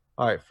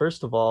 All right,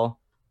 first of all,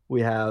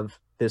 we have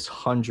this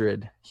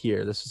 100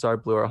 here. This is our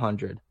Blue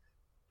 100.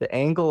 The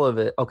angle of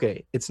it,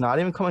 okay, it's not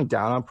even coming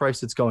down on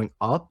price, it's going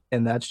up,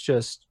 and that's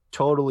just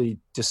totally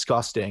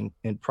disgusting.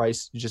 And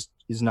price just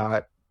is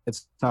not,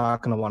 it's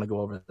not going to want to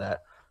go over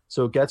that.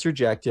 So it gets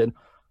rejected,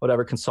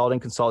 whatever,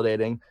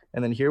 consolidating.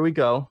 And then here we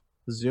go.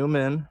 Zoom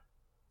in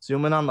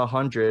on the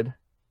 100,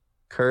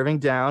 curving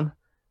down.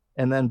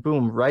 And then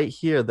boom, right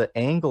here, the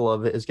angle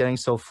of it is getting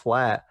so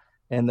flat.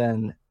 And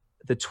then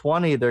the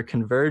 20, they're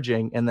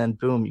converging. And then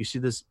boom, you see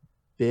this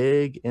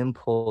big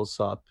impulse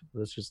up.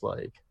 That's just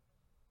like,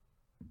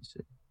 let me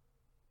see.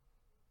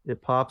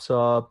 It pops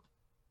up.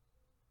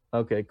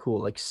 Okay,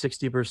 cool. Like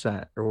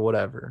 60% or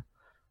whatever.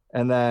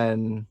 And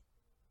then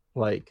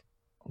like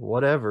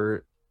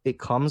whatever, it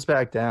comes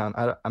back down.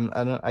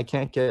 I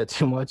can't get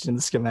too much in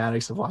the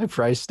schematics of why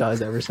price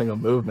does every single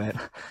movement,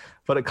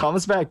 but it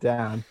comes back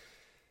down,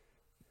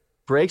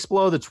 breaks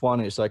below the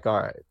 20. It's like, all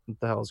right, what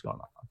the hell is going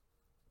on?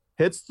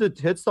 Hits the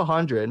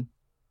 100,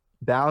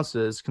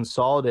 bounces,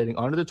 consolidating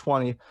under the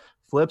 20,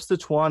 flips the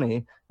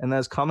 20, and then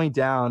it's coming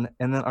down.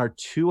 And then our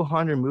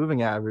 200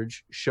 moving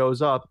average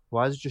shows up.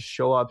 Why does it just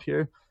show up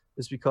here?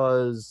 It's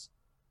because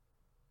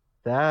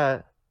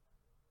that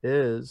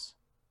is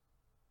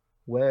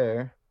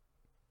where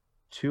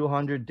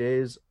 200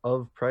 days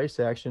of price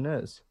action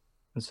is.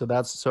 And so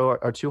that's, so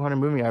our 200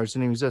 moving average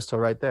didn't even exist till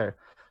right there.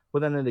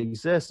 But then it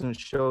exists and it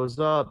shows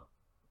up.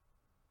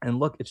 And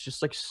look, it's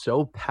just like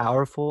so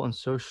powerful and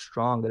so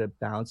strong that it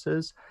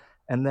bounces.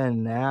 And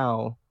then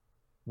now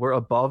we're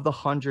above the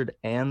 100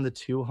 and the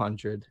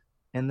 200.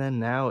 And then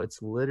now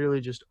it's literally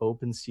just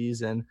open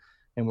season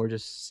and we're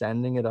just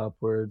sending it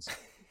upwards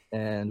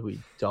and we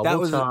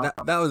double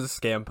top. That was a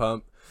scam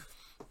pump.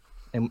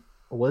 And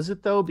was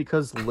it though?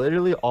 Because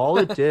literally all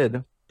it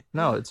did,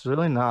 no, it's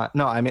really not.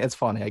 No, I mean, it's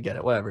funny. I get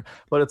it, whatever.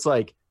 But it's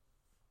like,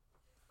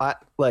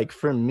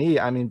 for me,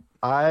 I mean,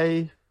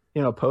 I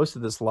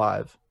posted this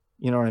live,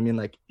 you know what I mean?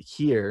 Like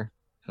here,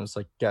 and it's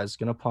like, guys,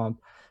 gonna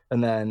pump.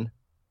 And then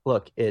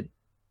look, it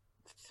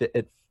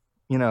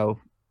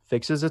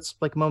fixes its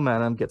like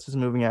momentum, gets its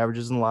moving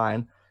averages in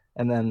line.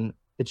 And then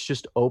it's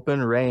just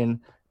open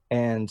rain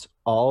and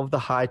all of the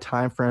high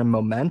time frame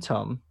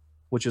momentum,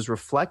 which is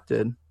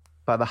reflected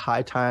by the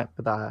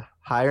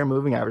higher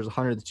moving average,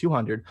 100 to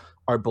 200,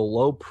 are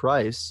below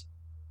price.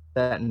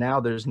 That now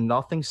there's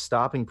nothing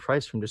stopping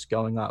price from just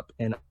going up.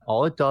 And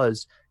all it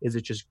does is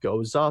it just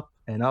goes up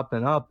and up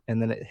and up.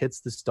 And then it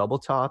hits this double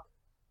top.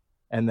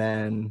 And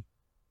then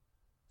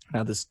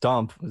now this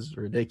dump was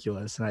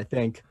ridiculous. And I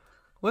think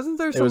wasn't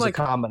there some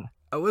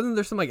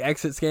like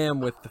exit scam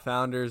with the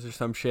founders or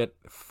some shit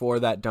for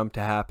that dump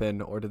to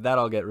happen? Or did that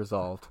all get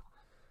resolved?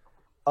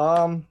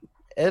 I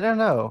don't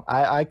know.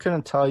 I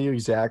couldn't tell you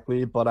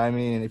exactly, but I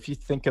mean, if you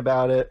think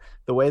about it,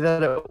 the way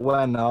that it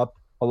went up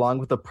along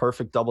with the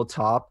perfect double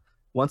top,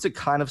 once it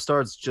kind of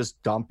starts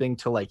just dumping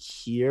to like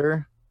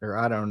here, or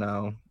I don't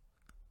know,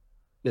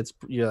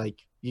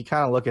 you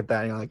kind of look at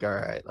that and you're like, all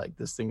right, like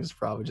this thing is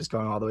probably just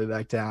going all the way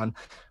back down.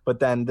 But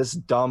then this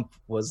dump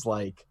was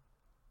like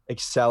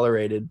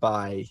accelerated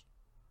by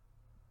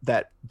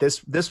that.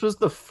 This was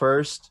the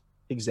first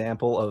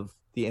example of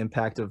the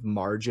impact of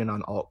margin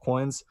on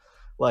altcoins.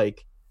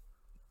 Like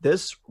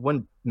this,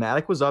 when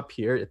Matic was up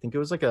here, I think it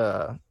was like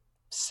a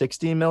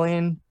 $60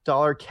 million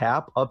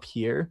cap up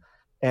here,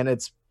 and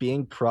it's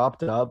being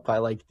propped up by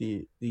like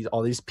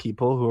all these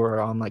people who are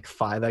on like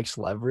 5x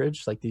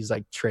leverage, like these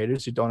like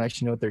traders who don't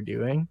actually know what they're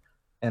doing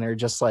and are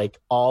just like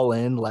all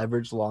in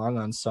leverage long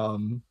on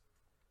some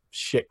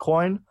shit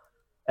coin.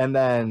 And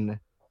then,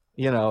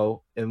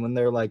 and when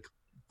they're like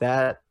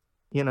that,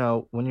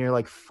 when you're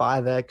like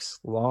 5x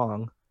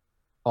long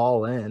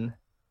all in,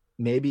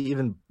 maybe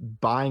even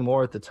buying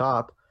more at the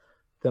top,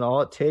 then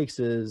all it takes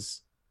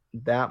is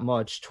that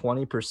much,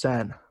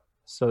 20%.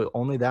 So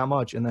only that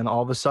much. And then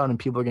all of a sudden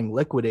people are getting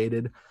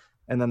liquidated,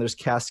 and then there's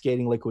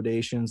cascading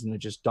liquidations and it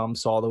just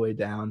dumps all the way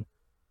down.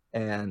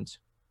 And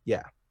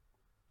yeah,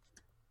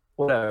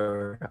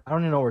 whatever. I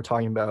don't even know what we're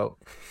talking about,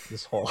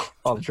 this all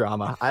the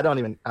drama. I don't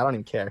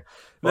even care.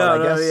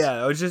 But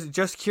I was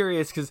just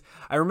curious because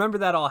I remember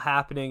that all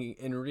happening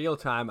in real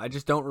time. I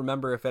just don't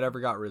remember if it ever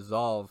got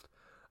resolved.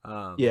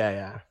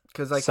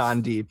 Because like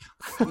Sandeep.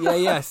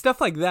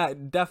 Stuff like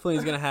that definitely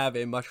is going to have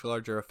a much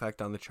larger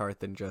effect on the chart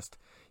than just,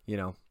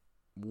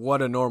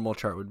 what a normal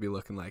chart would be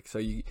looking like. So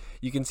you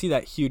can see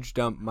that huge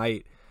dump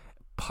might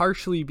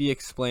partially be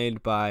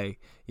explained by,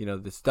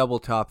 this double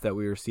top that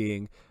we were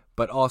seeing,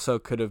 but also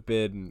could have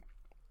been,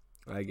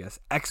 I guess,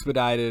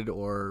 expedited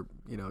or,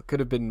 could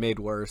have been made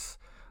worse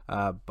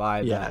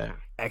by that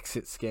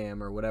exit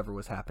scam or whatever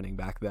was happening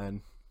back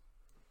then.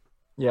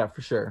 Yeah,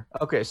 for sure.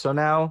 Okay, so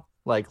now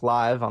like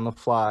live on the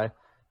fly,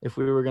 if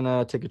we were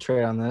gonna take a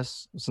trade on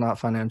this, it's not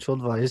financial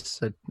advice.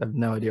 I have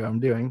no idea what I'm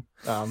doing.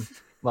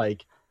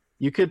 Like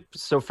you could.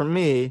 So for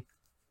me,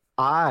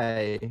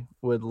 I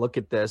would look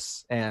at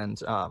this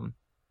and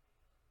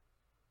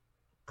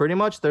pretty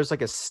much there's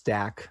like a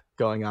stack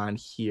going on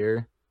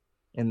here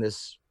in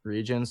this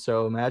region.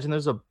 So imagine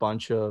there's a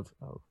bunch of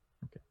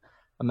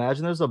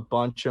imagine there's a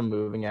bunch of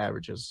moving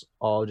averages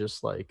all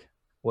just like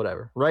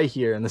whatever right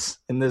here in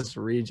this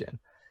region.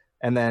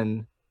 And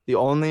then the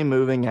only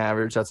moving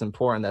average that's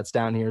important that's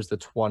down here is the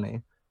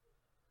 20.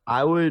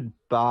 I would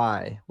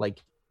buy like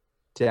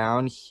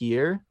down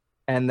here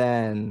and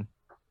then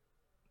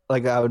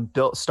like I would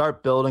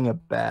start building a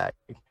bag,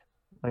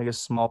 like a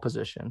small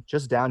position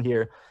just down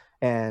here.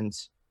 And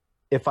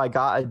if I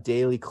got a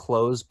daily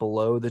close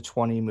below the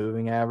 20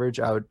 moving average,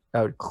 I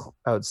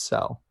would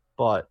sell.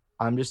 But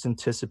I'm just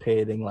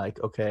anticipating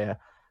like, okay,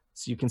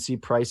 so you can see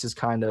prices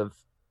kind of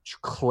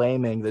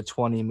claiming the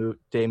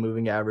 20-day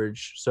moving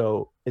average.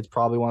 So it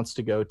probably wants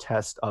to go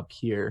test up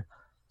here.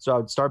 So I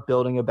would start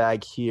building a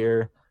bag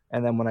here.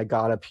 And then when I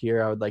got up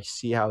here, I would like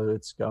see how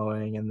it's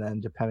going. And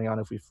then depending on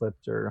if we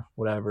flipped or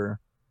whatever,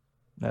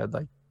 I'd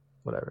like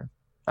whatever.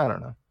 I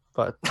don't know.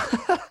 But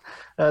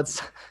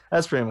that's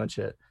pretty much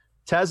it.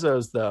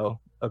 Tezos though,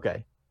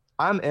 okay.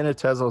 I'm in a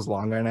Tezos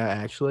long right now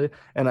actually,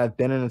 and I've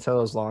been in a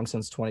Tezos long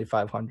since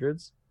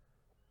 2500s.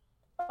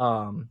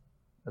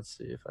 Let's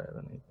see if I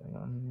have anything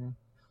on here.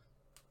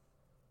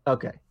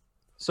 Okay.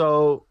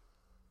 So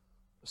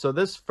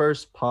this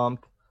first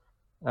pump,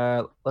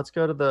 let's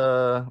go to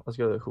the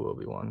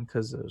Huobi one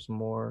because there's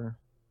more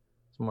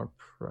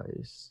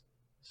price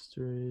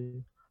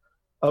history.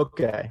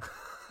 Okay.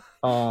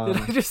 Did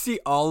I just see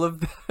all of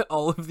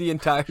the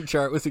entire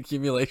chart was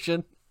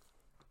accumulation?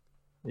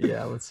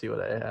 Yeah, let's see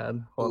what I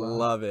had. Hold on.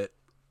 Love it.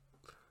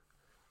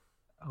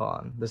 Hold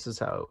on. This is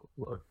how it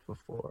looked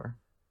before.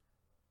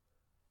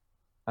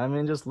 I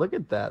mean, just look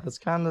at that.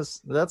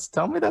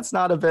 Tell me that's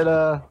not a bit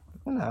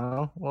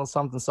well,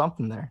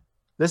 something there.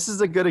 This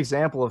is a good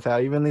example of how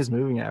even these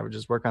moving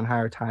averages work on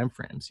higher time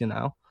frames,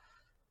 Like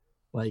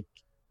you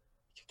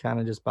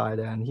kind of just buy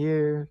down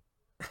here,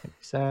 check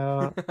this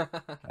out, kind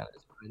of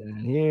just buy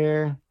down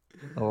here,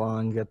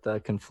 along get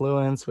the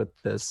confluence with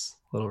this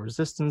little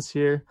resistance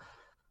here.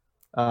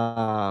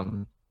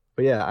 But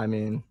yeah, I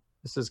mean,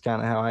 this is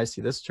kind of how I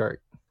see this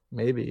chart,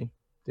 maybe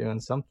doing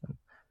something.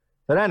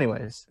 But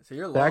anyways, so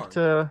you're back long.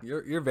 to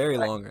you're very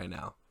long right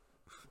now.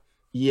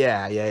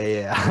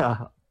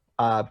 Yeah.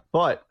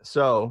 But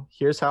so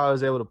here's how I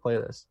was able to play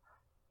this.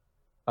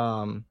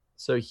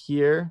 So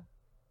here,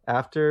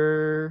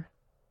 after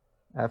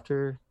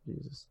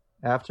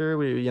we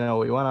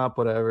we went up,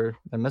 whatever.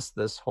 I missed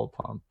this whole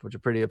pump, which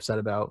I'm pretty upset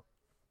about.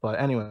 But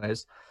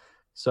anyways,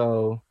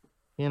 so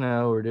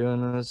we're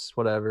doing this,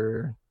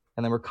 whatever,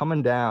 and then we're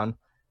coming down,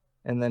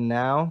 and then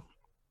now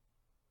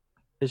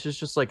it's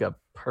just like a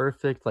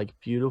perfect, like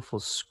beautiful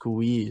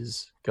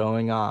squeeze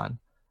going on,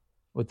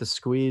 with the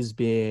squeeze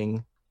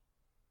being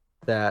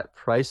that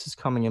price is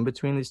coming in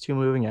between these two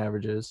moving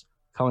averages,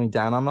 coming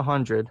down on the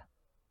 100,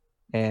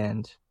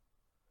 and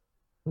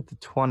with the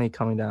 20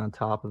 coming down on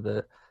top of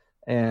it.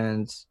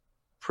 And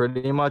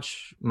pretty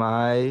much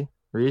my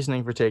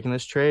reasoning for taking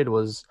this trade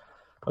was,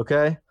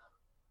 okay,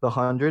 the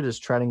 100 is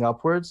trending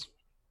upwards,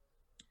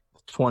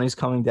 20 is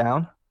coming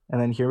down,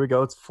 and then here we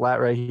go, it's flat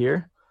right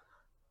here,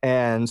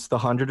 and the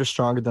 100 is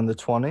stronger than the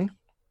 20.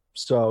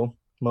 So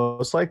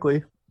most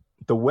likely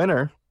the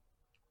winner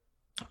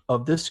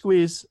of this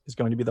squeeze is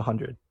going to be the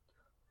 100.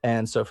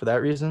 And so for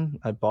that reason,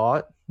 I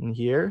bought in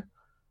here,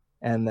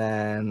 and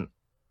then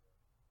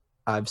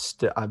I've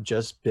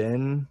just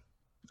been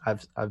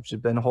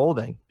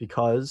holding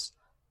because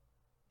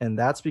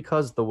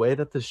the way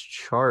that this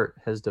chart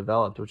has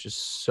developed, which is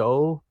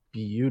so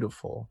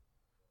beautiful,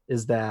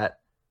 is that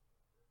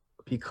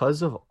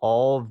because of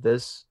all of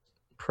this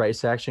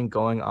price action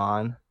going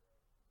on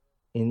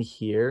in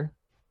here,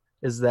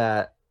 is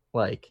that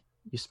like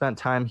you spent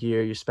time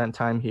here, you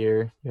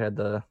had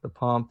the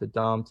pump, the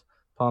dumped,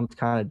 pumped,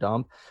 kind of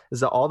dump,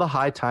 is that all the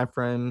high time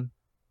frame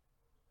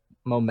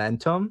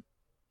momentum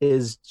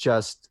is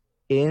just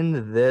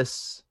in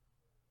this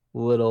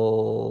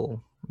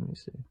little, let me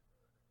see.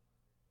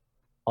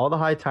 All the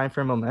high time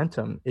frame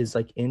momentum is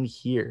like in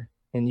here,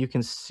 and you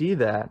can see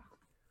that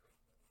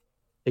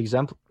I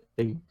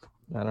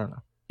don't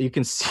know. You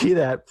can see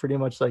that pretty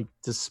much like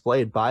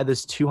displayed by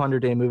this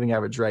 200-day moving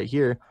average right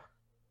here,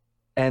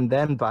 and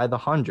then by the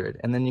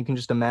 100. And then you can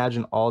just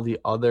imagine all the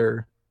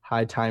other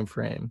high time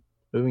frame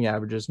moving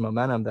averages,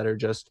 momentum that are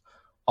just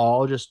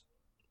all just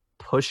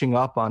pushing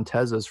up on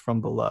Tezos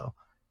from below.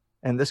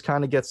 And this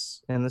kind of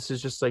gets, and this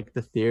is just like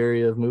the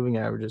theory of moving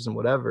averages and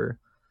whatever.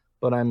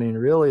 But I mean,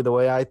 really, the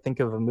way I think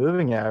of a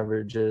moving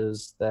average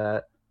is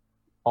that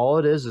all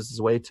it is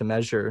a way to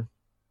measure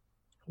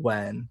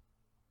when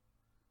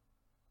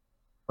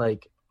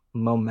like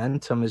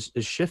momentum is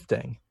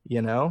shifting,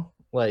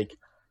 like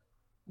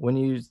when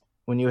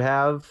you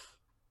have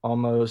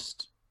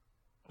almost,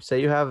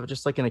 say you have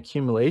just like an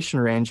accumulation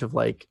range of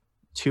like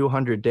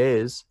 200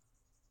 days.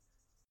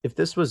 Let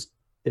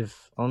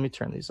me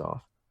turn these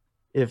off.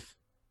 if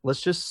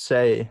let's just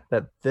say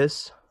that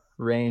this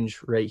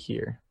range right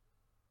here,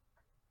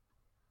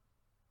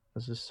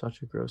 this is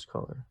such a gross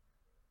color.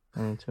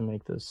 I need to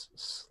make this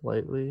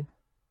slightly,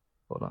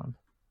 hold on.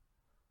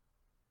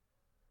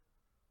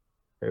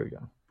 There we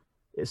go.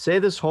 Say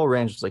this whole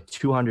range is like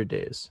 200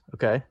 days,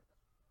 okay?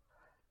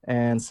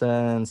 And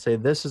then say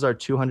this is our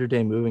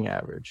 200-day moving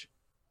average.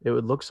 It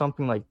would look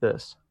something like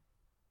this.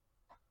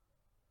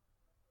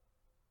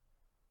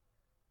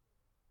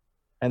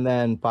 And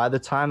then by the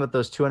time that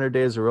those 200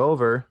 days are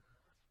over,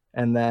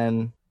 and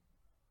then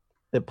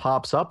it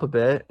pops up a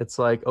bit, it's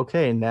like,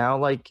 okay, now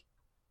like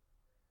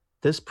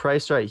this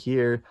price right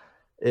here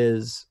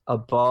is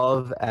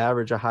above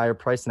average, a higher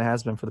price than it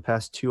has been for the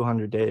past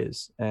 200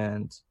 days.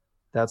 And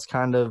that's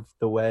kind of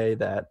the way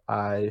that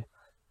I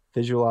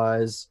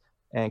visualize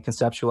and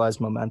conceptualize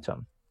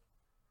momentum,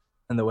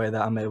 and the way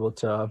that I'm able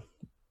to,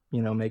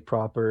 make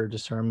proper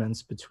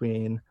discernments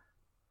between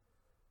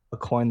a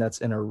coin that's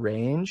in a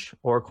range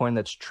or a coin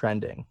that's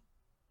trending.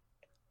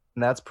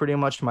 And that's pretty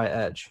much my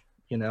edge.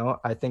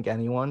 I think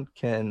anyone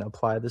can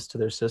apply this to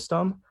their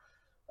system.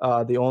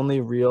 The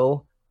only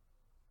real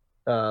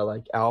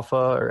like alpha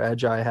or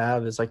edge I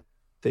have is like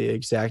the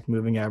exact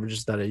moving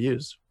averages that I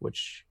use,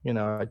 which,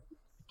 I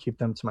keep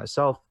them to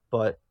myself.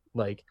 But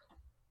like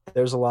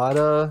there's a lot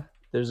of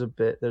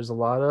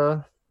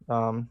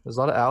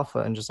alpha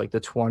in just like the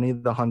 20,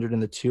 the 100,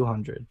 and the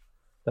 200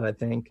 that I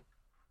think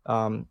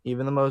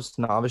even the most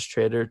novice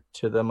trader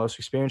to the most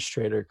experienced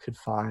trader could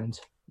find,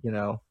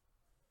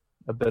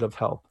 a bit of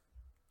help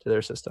to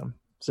their system.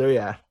 So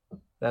yeah,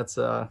 that's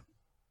it.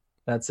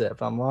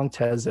 But I'm long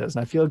Tezos,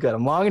 and I feel good.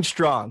 I'm long and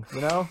strong,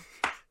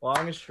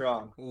 long and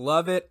strong.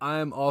 Love it.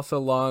 I'm also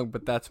long,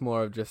 but that's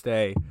more of just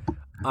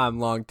I'm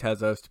long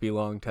Tezos to be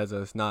long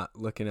Tezos, not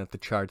looking at the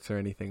charts or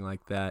anything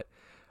like that.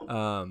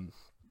 Yeah.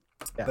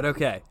 But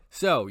okay,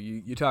 so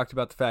you talked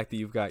about the fact that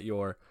you've got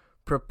your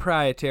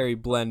proprietary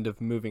blend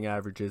of moving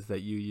averages that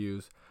you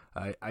use.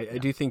 I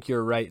do think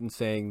you're right in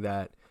saying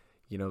that,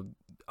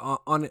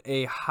 on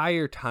a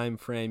higher time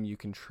frame, you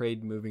can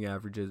trade moving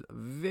averages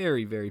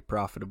very, very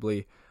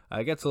profitably.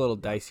 It gets a little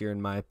dicier,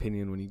 in my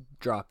opinion, when you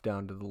drop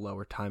down to the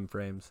lower time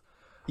frames.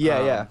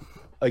 Yeah.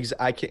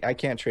 I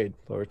can't trade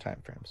lower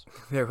time frames.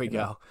 There we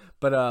go.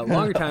 But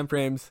longer time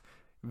frames,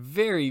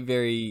 very,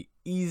 very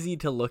easy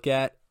to look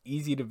at,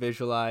 easy to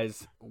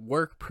visualize,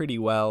 work pretty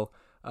well.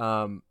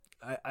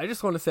 I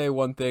just want to say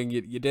one thing.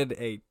 You did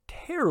a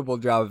terrible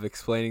job of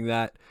explaining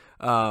that,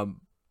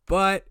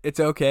 but it's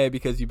okay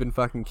because you've been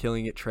fucking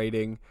killing it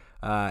trading,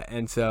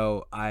 and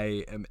so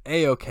I am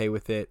A-okay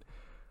with it.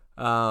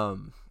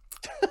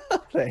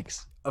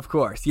 Thanks. Of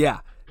course, yeah.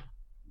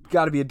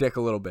 Got to be a dick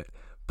a little bit.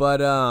 But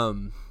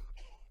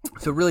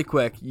so really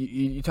quick,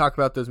 you talk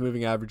about those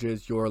moving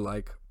averages, your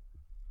like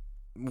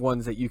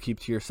ones that you keep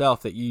to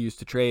yourself that you use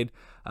to trade.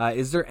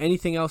 Is there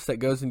anything else that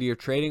goes into your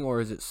trading, or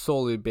is it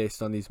solely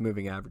based on these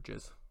moving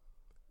averages?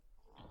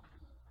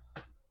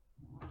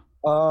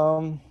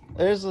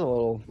 There's a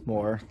little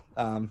more.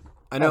 I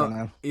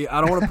know.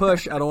 I don't want to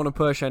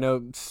push. I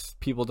know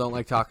people don't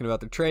like talking about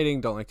their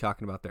trading, don't like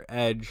talking about their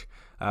edge.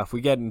 If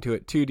we get into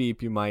it too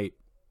deep, you might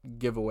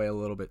give away a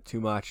little bit too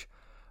much.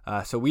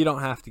 So we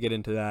don't have to get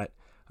into that.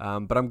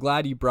 But I'm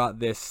glad you brought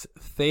this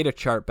theta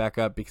chart back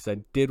up, because I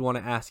did want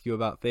to ask you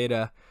about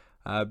theta,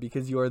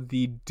 because you're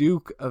the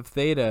Duke of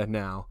Theta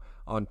now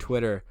on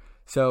Twitter.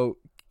 So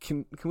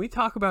can we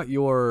talk about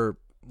your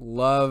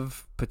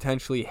love,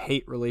 potentially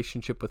hate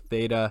relationship with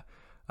theta?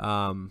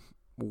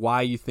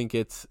 Why you think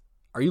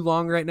are you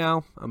long right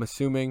now? I'm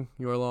assuming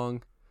you're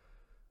long.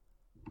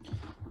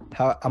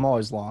 I'm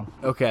always long.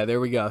 Okay, there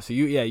we go. So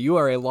you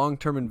are a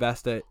long-term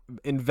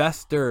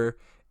investor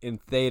in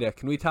theta.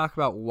 Can we talk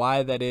about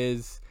why that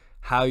is,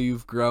 how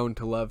you've grown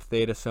to love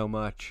theta so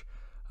much,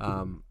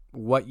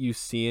 what you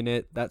see in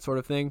it, that sort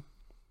of thing?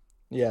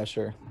 Yeah,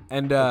 sure.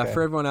 And Okay.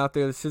 for everyone out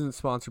there, this isn't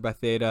sponsored by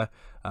theta,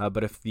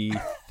 but if the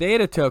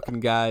theta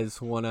token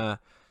guys want to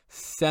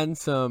send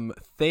some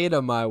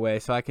theta my way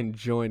so I can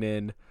join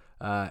in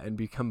and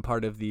become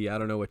part of the, I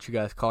don't know what you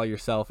guys call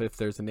yourself, if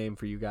there's a name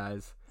for you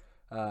guys,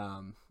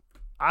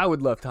 I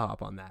would love to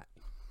hop on that.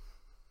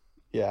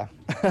 Yeah.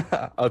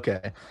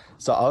 Okay.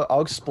 So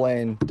I'll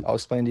explain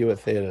to you what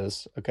theta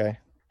is. Okay.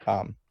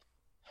 All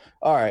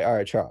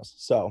right, Charles.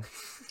 So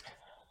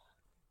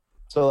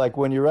like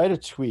when you write a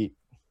tweet,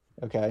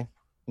 okay,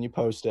 and you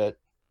post it,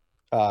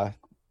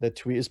 the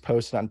tweet is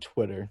posted on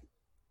Twitter,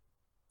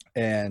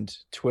 and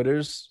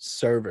Twitter's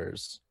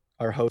servers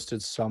are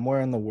hosted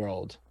somewhere in the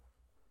world.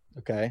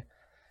 Okay.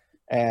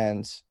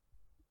 And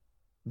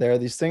there are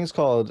these things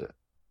called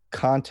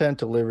content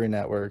delivery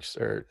networks,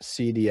 or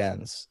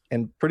CDNs.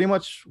 And pretty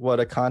much what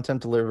a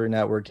content delivery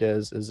network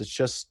is it's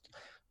just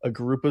a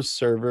group of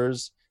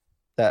servers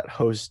that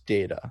host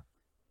data.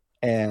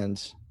 And,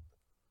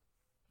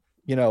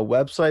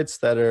 websites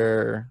that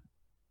are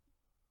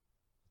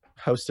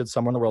hosted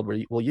somewhere in the world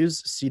will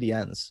use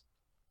CDNs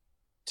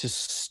to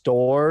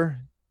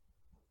store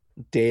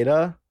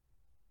data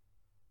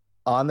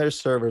on their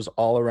servers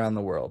all around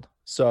the world.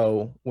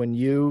 So when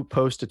you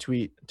post a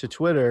tweet to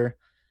Twitter,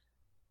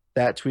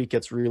 that tweet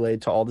gets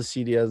relayed to all the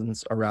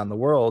CDNs around the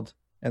world.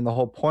 And the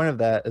whole point of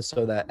that is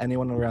so that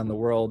anyone around the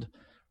world,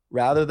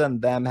 rather than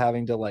them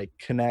having to like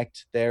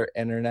connect their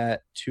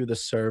internet to the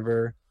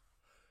server,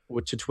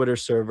 which to Twitter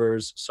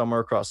servers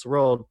somewhere across the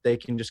world, they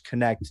can just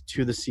connect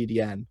to the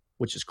CDN,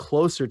 which is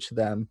closer to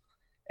them.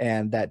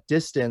 And that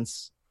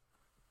distance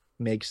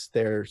makes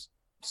their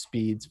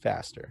speeds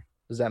faster.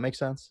 Does that make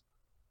sense?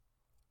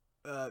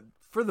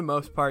 For the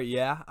most part,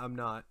 yeah. I'm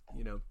not,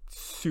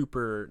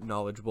 super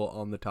knowledgeable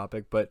on the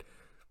topic, but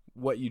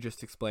what you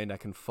just explained, I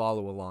can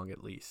follow along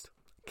at least.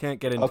 Can't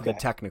get into the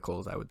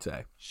technicals, I would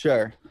say.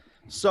 Sure.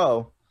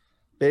 So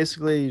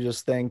basically, you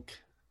just think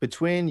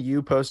between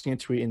you posting a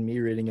tweet and me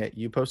reading it,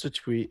 you post a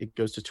tweet, it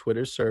goes to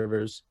Twitter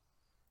servers.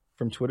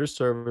 From Twitter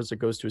servers, it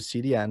goes to a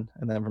CDN,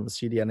 and then from the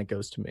CDN, it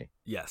goes to me.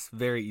 Yes,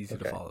 very easy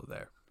to follow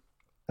there.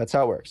 That's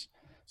how it works.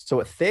 So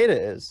what Theta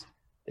is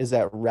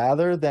that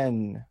rather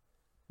than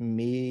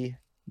me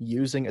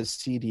using a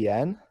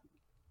CDN,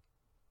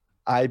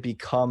 I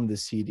become the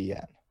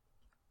CDN.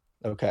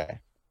 Okay.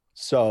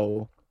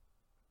 So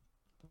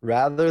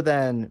rather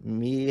than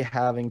me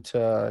having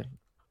to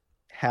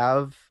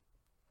have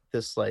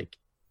this like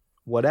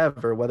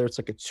whatever, whether it's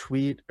like a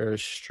tweet or a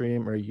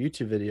stream or a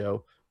YouTube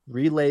video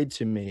relayed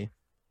to me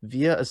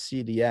via a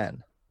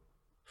CDN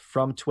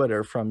from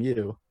Twitter, from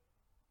you,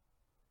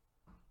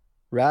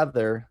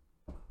 rather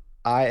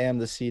I am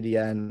the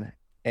CDN,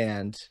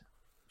 and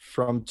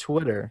from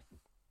Twitter,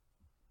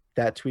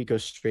 that tweet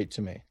goes straight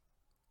to me.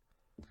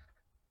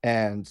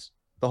 And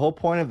the whole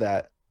point of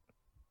that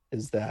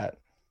is that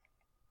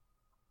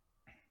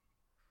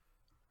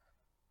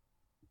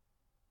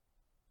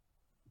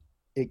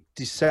it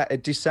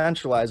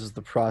decentralizes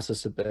the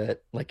process a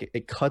bit. Like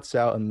it cuts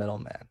out a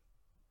middleman,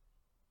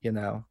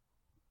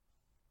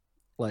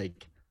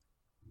 like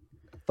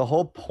the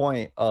whole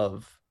point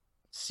of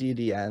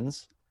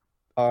CDNs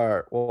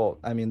are, well,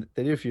 I mean,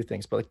 they do a few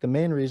things, but like the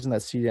main reason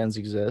that CDNs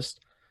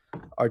exist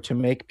are to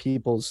make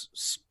people's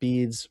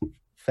speeds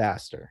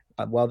faster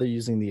while they're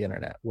using the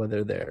internet,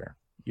 whether they're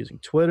using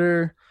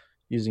Twitter,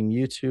 using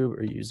YouTube,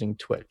 or using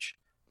Twitch.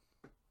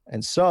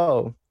 And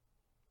so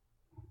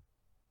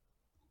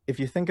if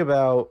you think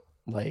about,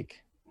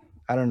 like,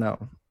 I don't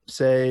know,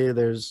 say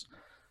there's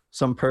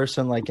some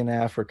person like in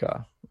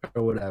Africa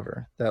or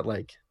whatever that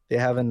like they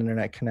have an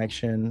internet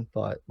connection,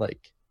 but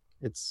like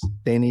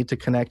they need to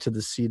connect to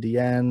the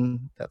CDN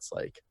that's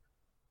like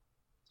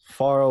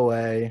far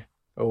away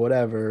or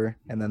whatever,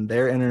 and then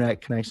their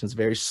internet connection is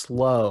very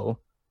slow.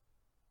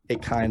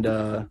 It kind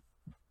of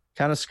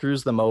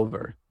screws them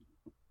over.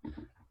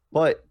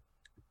 But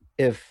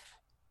if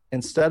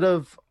instead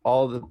of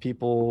all the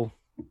people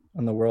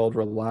in the world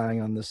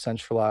relying on these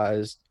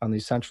centralized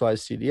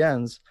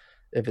CDNs,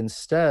 if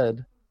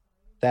instead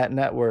that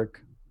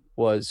network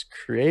was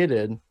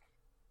created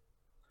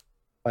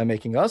by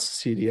making us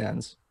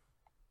CDNs,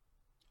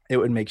 it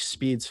would make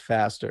speeds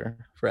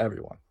faster for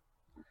everyone.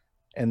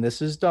 And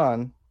this is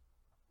done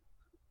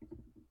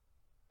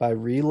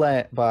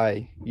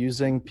by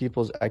using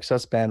people's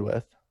excess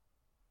bandwidth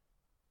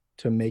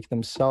to make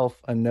themselves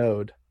a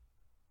node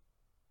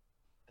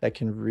that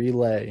can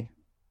relay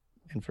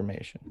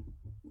information.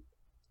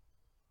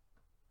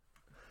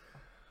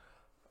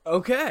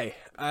 Okay.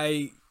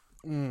 I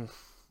don't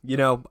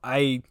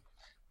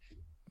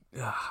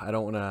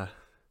want to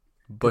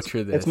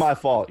butcher this. It's my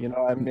fault, you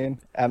know what I mean?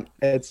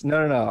 It's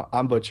no,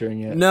 I'm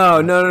butchering it. No.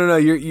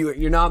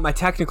 You're not. My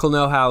technical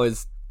know-how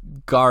is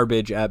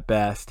garbage at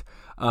best.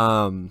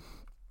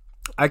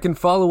 I can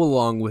follow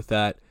along with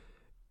that.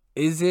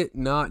 Is it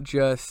not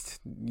just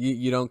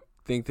you don't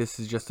think this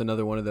is just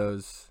another one of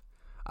those,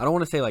 I don't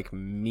want to say like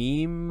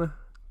meme,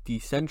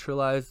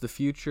 decentralized the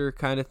future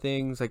kind of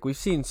things? Like we've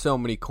seen so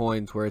many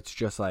coins where it's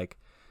just like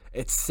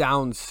it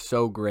sounds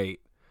so great,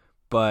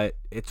 but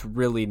it's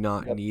really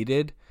not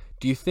needed.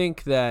 Do you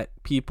think that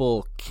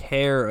people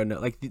care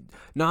enough, like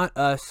not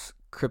us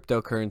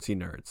cryptocurrency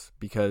nerds,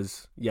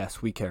 because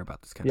yes, we care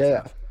about this kind of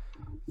stuff.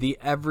 The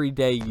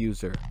everyday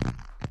user,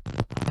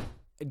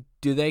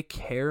 do they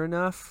care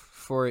enough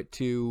for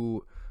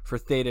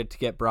Theta to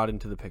get brought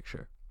into the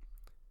picture?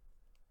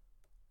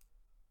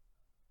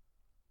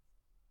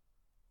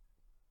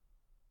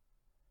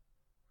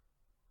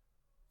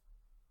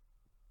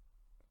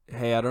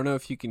 Hey, I don't know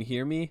if you can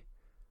hear me.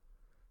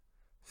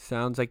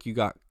 Sounds like you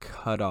got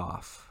cut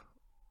off,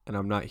 and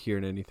I'm not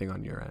hearing anything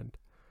on your end.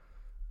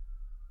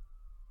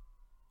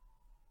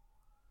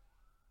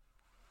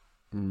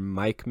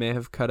 Mic may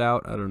have cut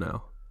out. I don't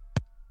know.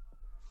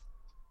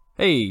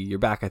 Hey, you're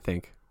back, I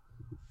think.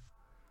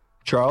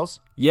 Charles?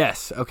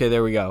 Yes. Okay,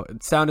 there we go.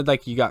 It sounded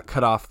like you got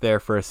cut off there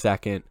for a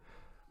second.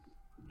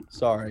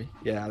 Sorry.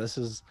 Yeah, this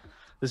is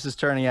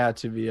turning out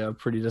to be a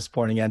pretty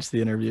disappointing end to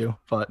the interview,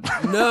 but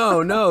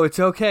No, it's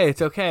okay.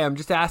 It's okay. I'm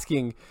just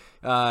asking.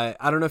 I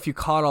don't know if you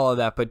caught all of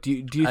that, but do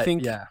you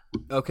think? Yeah.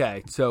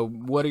 Okay. So,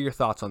 what are your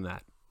thoughts on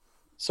that?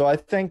 So I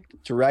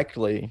think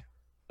directly,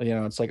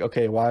 it's like,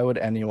 okay, why would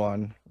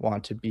anyone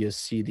want to be a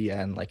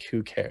CDN? Like,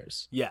 who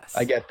cares? Yes.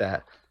 I get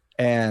that.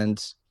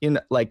 And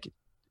like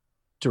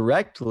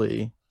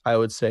directly, I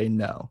would say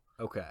no.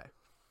 Okay.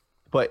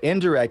 But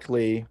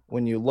indirectly,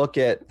 when you look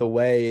at the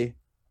way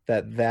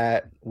that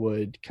that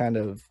would kind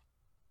of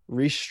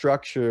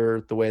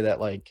restructure the way that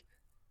like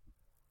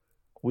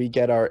we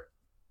get our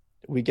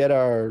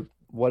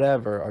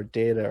whatever, our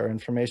data, our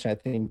information, I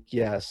think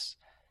yes,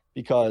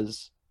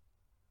 because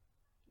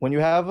when you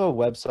have a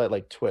website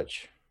like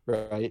Twitch,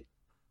 right?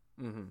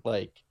 Mm-hmm.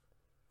 Like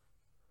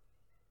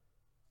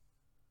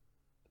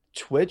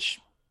Twitch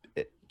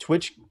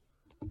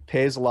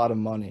pays a lot of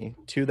money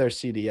to their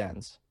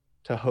CDNs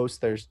to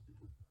host their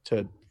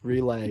to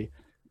relay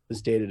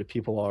this data to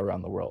people all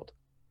around the world.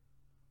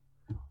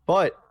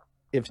 But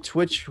if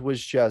Twitch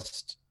was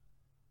just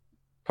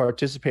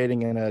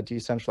participating in a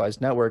decentralized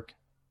network,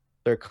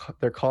 their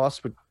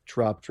costs would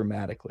drop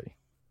dramatically.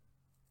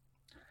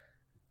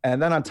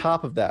 And then on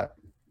top of that,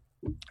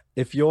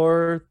 if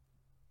you're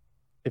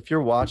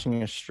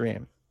watching a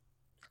stream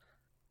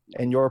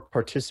and you're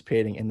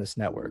participating in this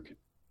network,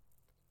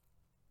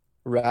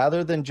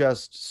 rather than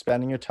just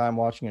spending your time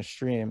watching a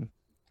stream,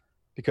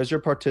 because you're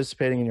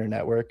participating in the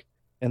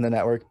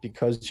network,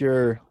 because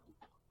you're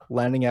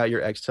lending out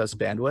your excess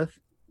bandwidth,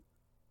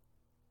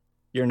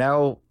 you're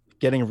now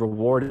getting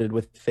rewarded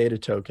with Theta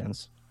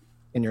tokens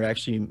and you're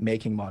actually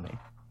making money.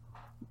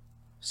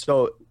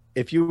 So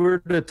if you were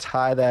to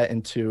tie that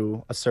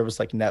into a service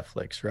like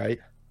Netflix, right?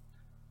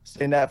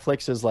 Say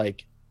Netflix is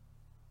like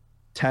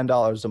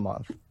 $10 a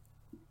month.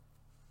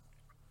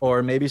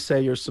 Or maybe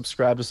say you're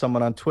subscribed to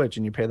someone on Twitch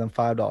and you pay them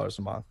 $5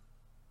 a month.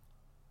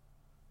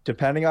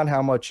 Depending on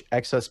how much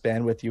excess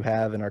bandwidth you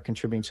have and are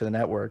contributing to the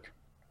network,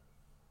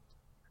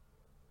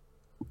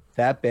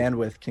 that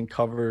bandwidth can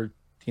cover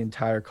the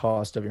entire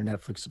cost of your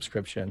Netflix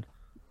subscription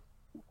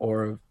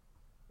or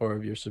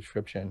of your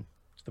subscription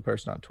to the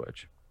person on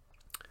Twitch.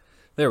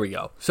 There we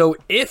go. So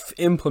if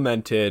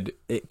implemented,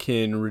 it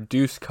can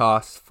reduce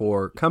costs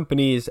for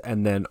companies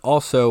and then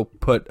also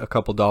put a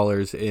couple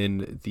dollars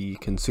in the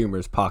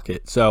consumer's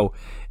pocket. So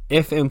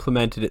if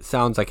implemented, it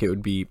sounds like it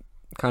would be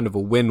kind of a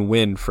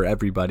win-win for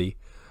everybody.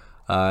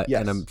 Yes,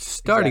 and I'm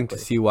starting exactly.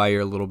 to see why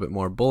you're a little bit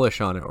more bullish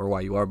on it, or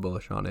why you are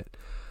bullish on it.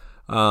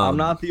 I'm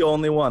not the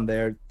only one.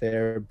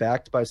 They're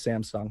backed by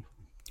Samsung.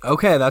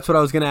 Okay, that's what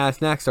I was going to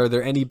ask next. Are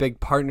there any big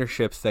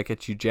partnerships that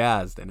get you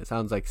jazzed? And it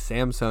sounds like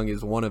Samsung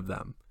is one of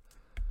them.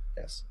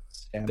 Yes,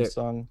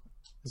 Samsung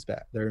is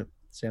back. They're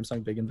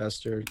Samsung big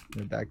investor.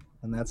 They're back,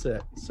 and that's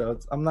it. So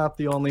I'm not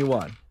the only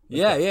one.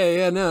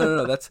 Yeah.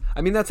 No. That's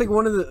like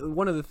one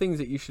of the things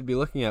that you should be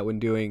looking at when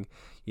doing,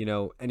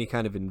 any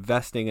kind of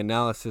investing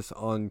analysis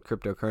on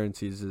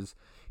cryptocurrencies is,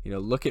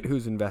 look at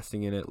who's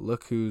investing in it,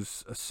 look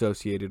who's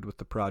associated with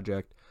the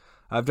project.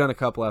 I've done a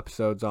couple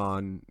episodes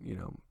on,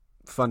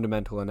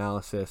 fundamental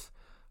analysis,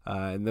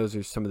 and those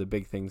are some of the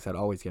big things that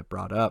always get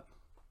brought up.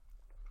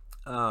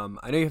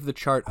 I know you have the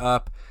chart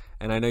up,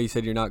 and I know you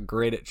said you're not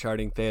great at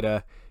charting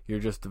Theta. You're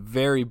just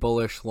very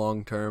bullish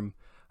long term.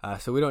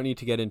 So we don't need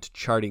to get into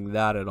charting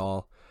that at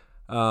all.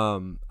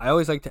 I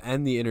always like to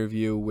end the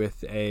interview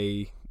with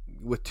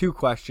two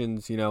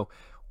questions.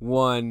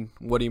 One,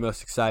 what are you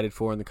most excited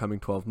for in the coming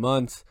 12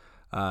 months?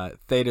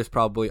 Theta's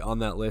probably on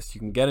that list. You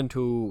can get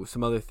into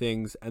some other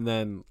things. And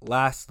then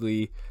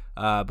lastly,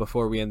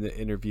 before we end the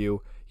interview,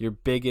 your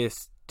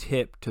biggest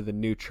tip to the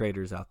new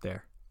traders out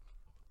there.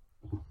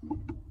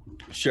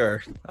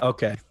 Sure.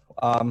 Okay.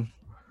 I'm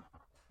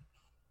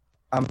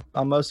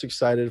most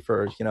excited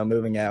for,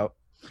 moving out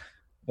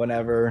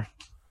whenever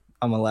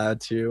I'm allowed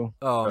to.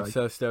 Oh, I'm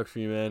so stoked for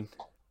you, man.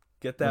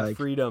 Get that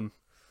freedom.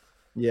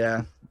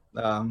 Yeah.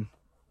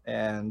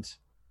 And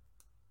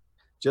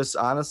just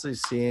honestly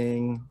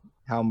seeing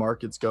how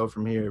markets go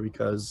from here,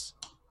 because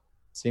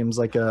it seems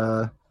like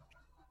a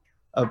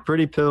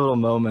pretty pivotal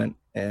moment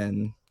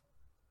in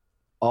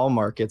all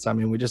markets. I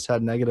mean, we just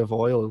had negative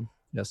oil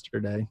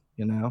yesterday,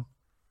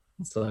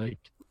 It's like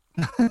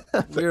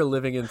we're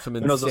living in some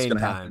insane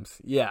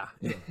times. Yeah.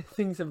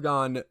 Things have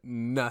gone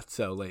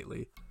nutso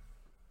lately.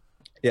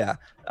 Yeah.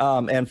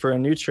 And for a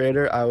new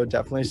trader, I would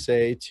definitely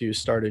say to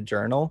start a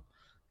journal.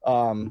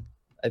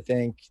 I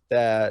think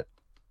that,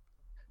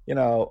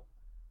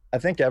 I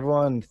think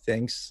everyone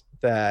thinks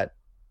that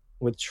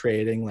with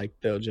trading, like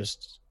they'll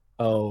just,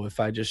 if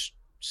I just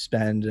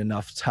spend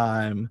enough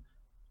time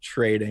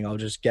trading, I'll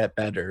just get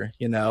better,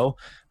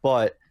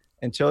 But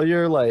until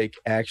you're like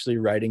actually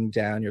writing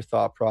down your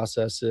thought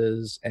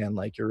processes and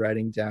like you're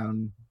writing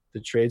down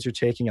the trades you're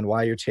taking and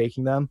why you're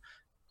taking them,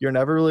 you're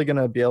never really going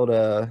to be able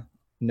to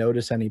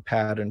notice any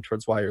pattern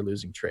towards why you're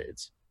losing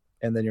trades.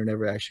 And then you're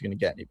never actually going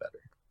to get any better.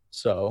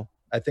 So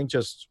I think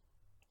just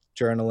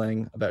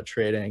journaling about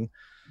trading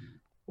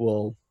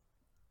will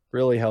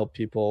really help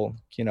people,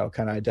 kind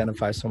of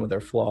identify some of their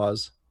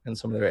flaws and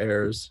some of their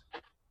errors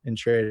in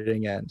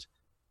trading and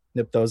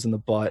nip those in the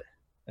butt,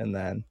 and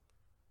then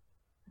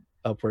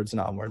upwards and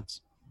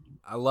onwards.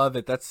 I love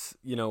it. That's,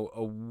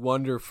 a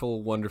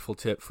wonderful, wonderful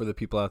tip for the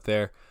people out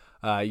there.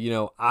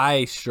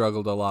 I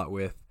struggled a lot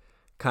with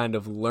kind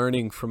of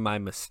learning from my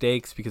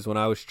mistakes, because when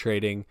I was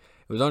trading,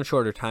 it was on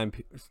shorter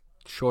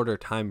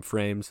time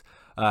frames.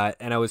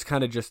 And I was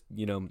kind of just,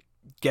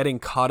 getting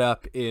caught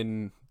up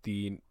in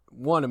the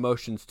one,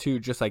 emotions, two,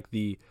 just like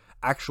the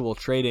actual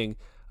trading,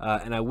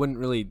 and I wouldn't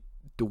really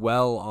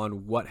dwell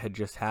on what had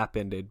just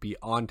happened. It'd be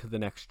on to the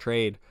next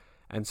trade.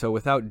 And so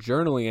without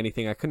journaling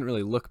anything, I couldn't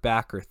really look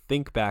back or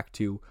think back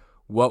to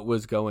what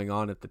was going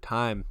on at the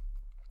time.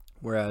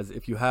 Whereas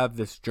if you have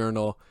this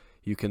journal,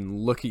 you can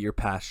look at your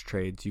past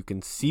trades. You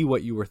can see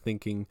what you were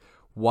thinking,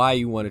 why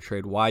you won a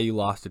trade, why you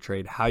lost a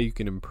trade, how you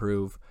can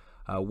improve,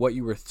 what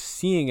you were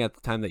seeing at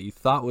the time that you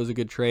thought was a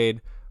good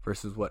trade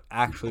versus what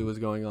actually was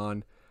going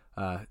on.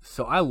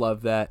 So I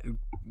love that.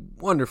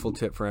 Wonderful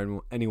tip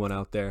for anyone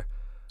out there.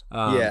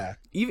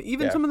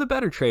 Even some of the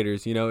better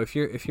traders, if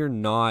you're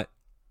not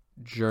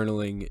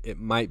journaling, it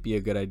might be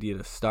a good idea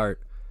to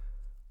start.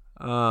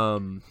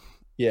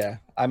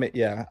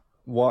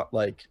 What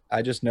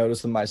I just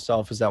noticed in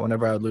myself is that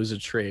whenever I would lose a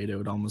trade, it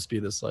would almost be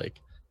this like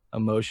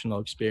emotional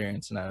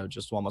experience, and I would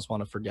just almost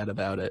want to forget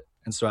about it.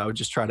 And so I would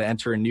just try to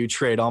enter a new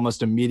trade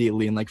almost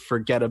immediately and like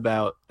forget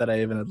about that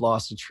I even had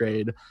lost a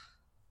trade.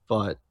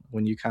 But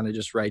when you kind of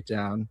just write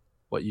down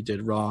what you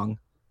did wrong,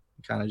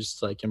 you kind of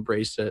just like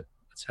embrace it.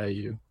 That's how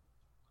you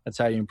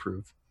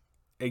improve.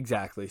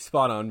 Exactly.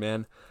 Spot on,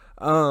 man.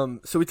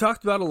 So we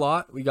talked about a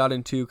lot. We got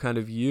into kind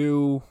of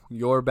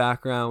your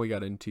background. We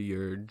got into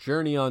your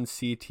journey on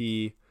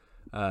CT,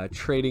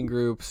 trading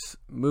groups,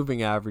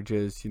 moving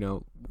averages,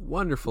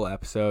 wonderful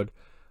episode.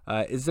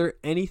 Is there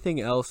anything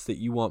else that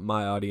you want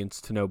my audience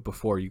to know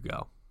before you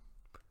go?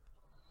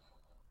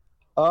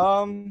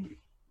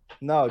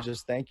 No,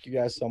 just thank you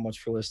guys so much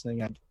for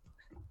listening. I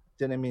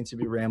didn't mean to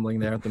be rambling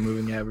there at the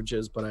moving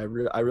averages, but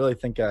I really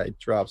think I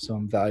dropped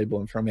some valuable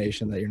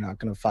information that you're not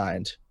going to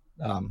find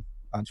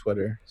on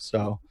Twitter.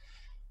 So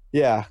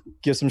yeah,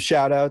 give some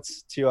shout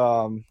outs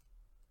to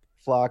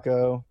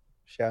Flacco,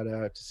 shout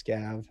out to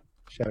Scav,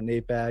 shout out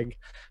Nate Bag,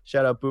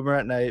 shout out Boomer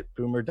at Night,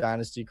 Boomer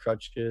Dynasty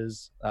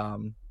Crutches,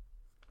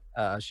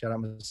 shout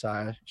out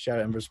Messiah, shout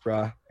out Embers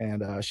Bra,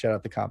 and shout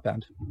out The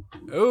Compound.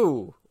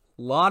 Oh,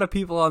 a lot of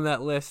people on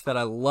that list that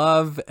I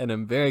love and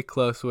I'm very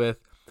close with.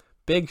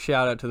 Big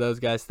shout out to those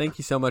guys. Thank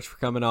you so much for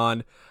coming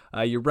on.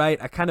 You're right,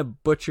 I kind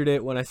of butchered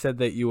it when I said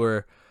that you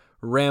were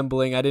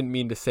rambling. I didn't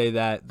mean to say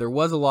that. There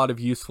was a lot of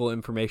useful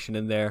information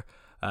in there.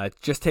 It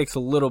just takes a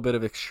little bit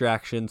of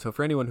extraction. So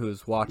for anyone who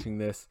is watching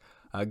this,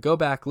 go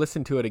back,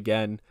 listen to it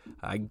again.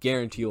 I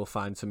guarantee you'll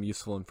find some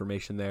useful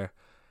information there.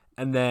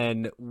 And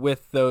then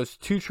with those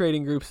two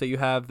trading groups that you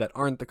have that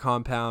aren't The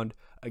Compound,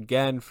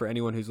 again, for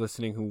anyone who's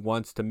listening who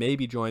wants to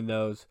maybe join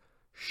those,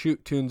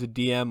 shoot Tunes a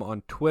DM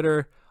on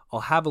Twitter.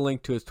 I'll have a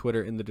link to his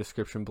Twitter in the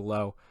description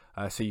below,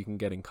 so you can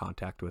get in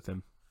contact with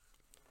him.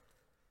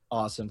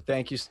 Awesome.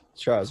 Thank you,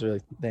 Charles.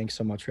 Really, thanks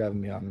so much for having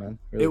me on, man.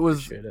 Really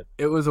appreciate it.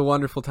 It was a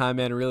wonderful time,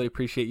 man. I really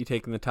appreciate you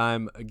taking the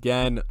time.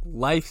 Again,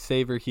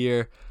 lifesaver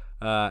here,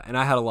 and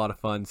I had a lot of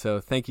fun. So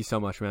thank you so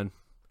much, man.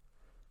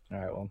 All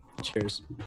right, well, cheers.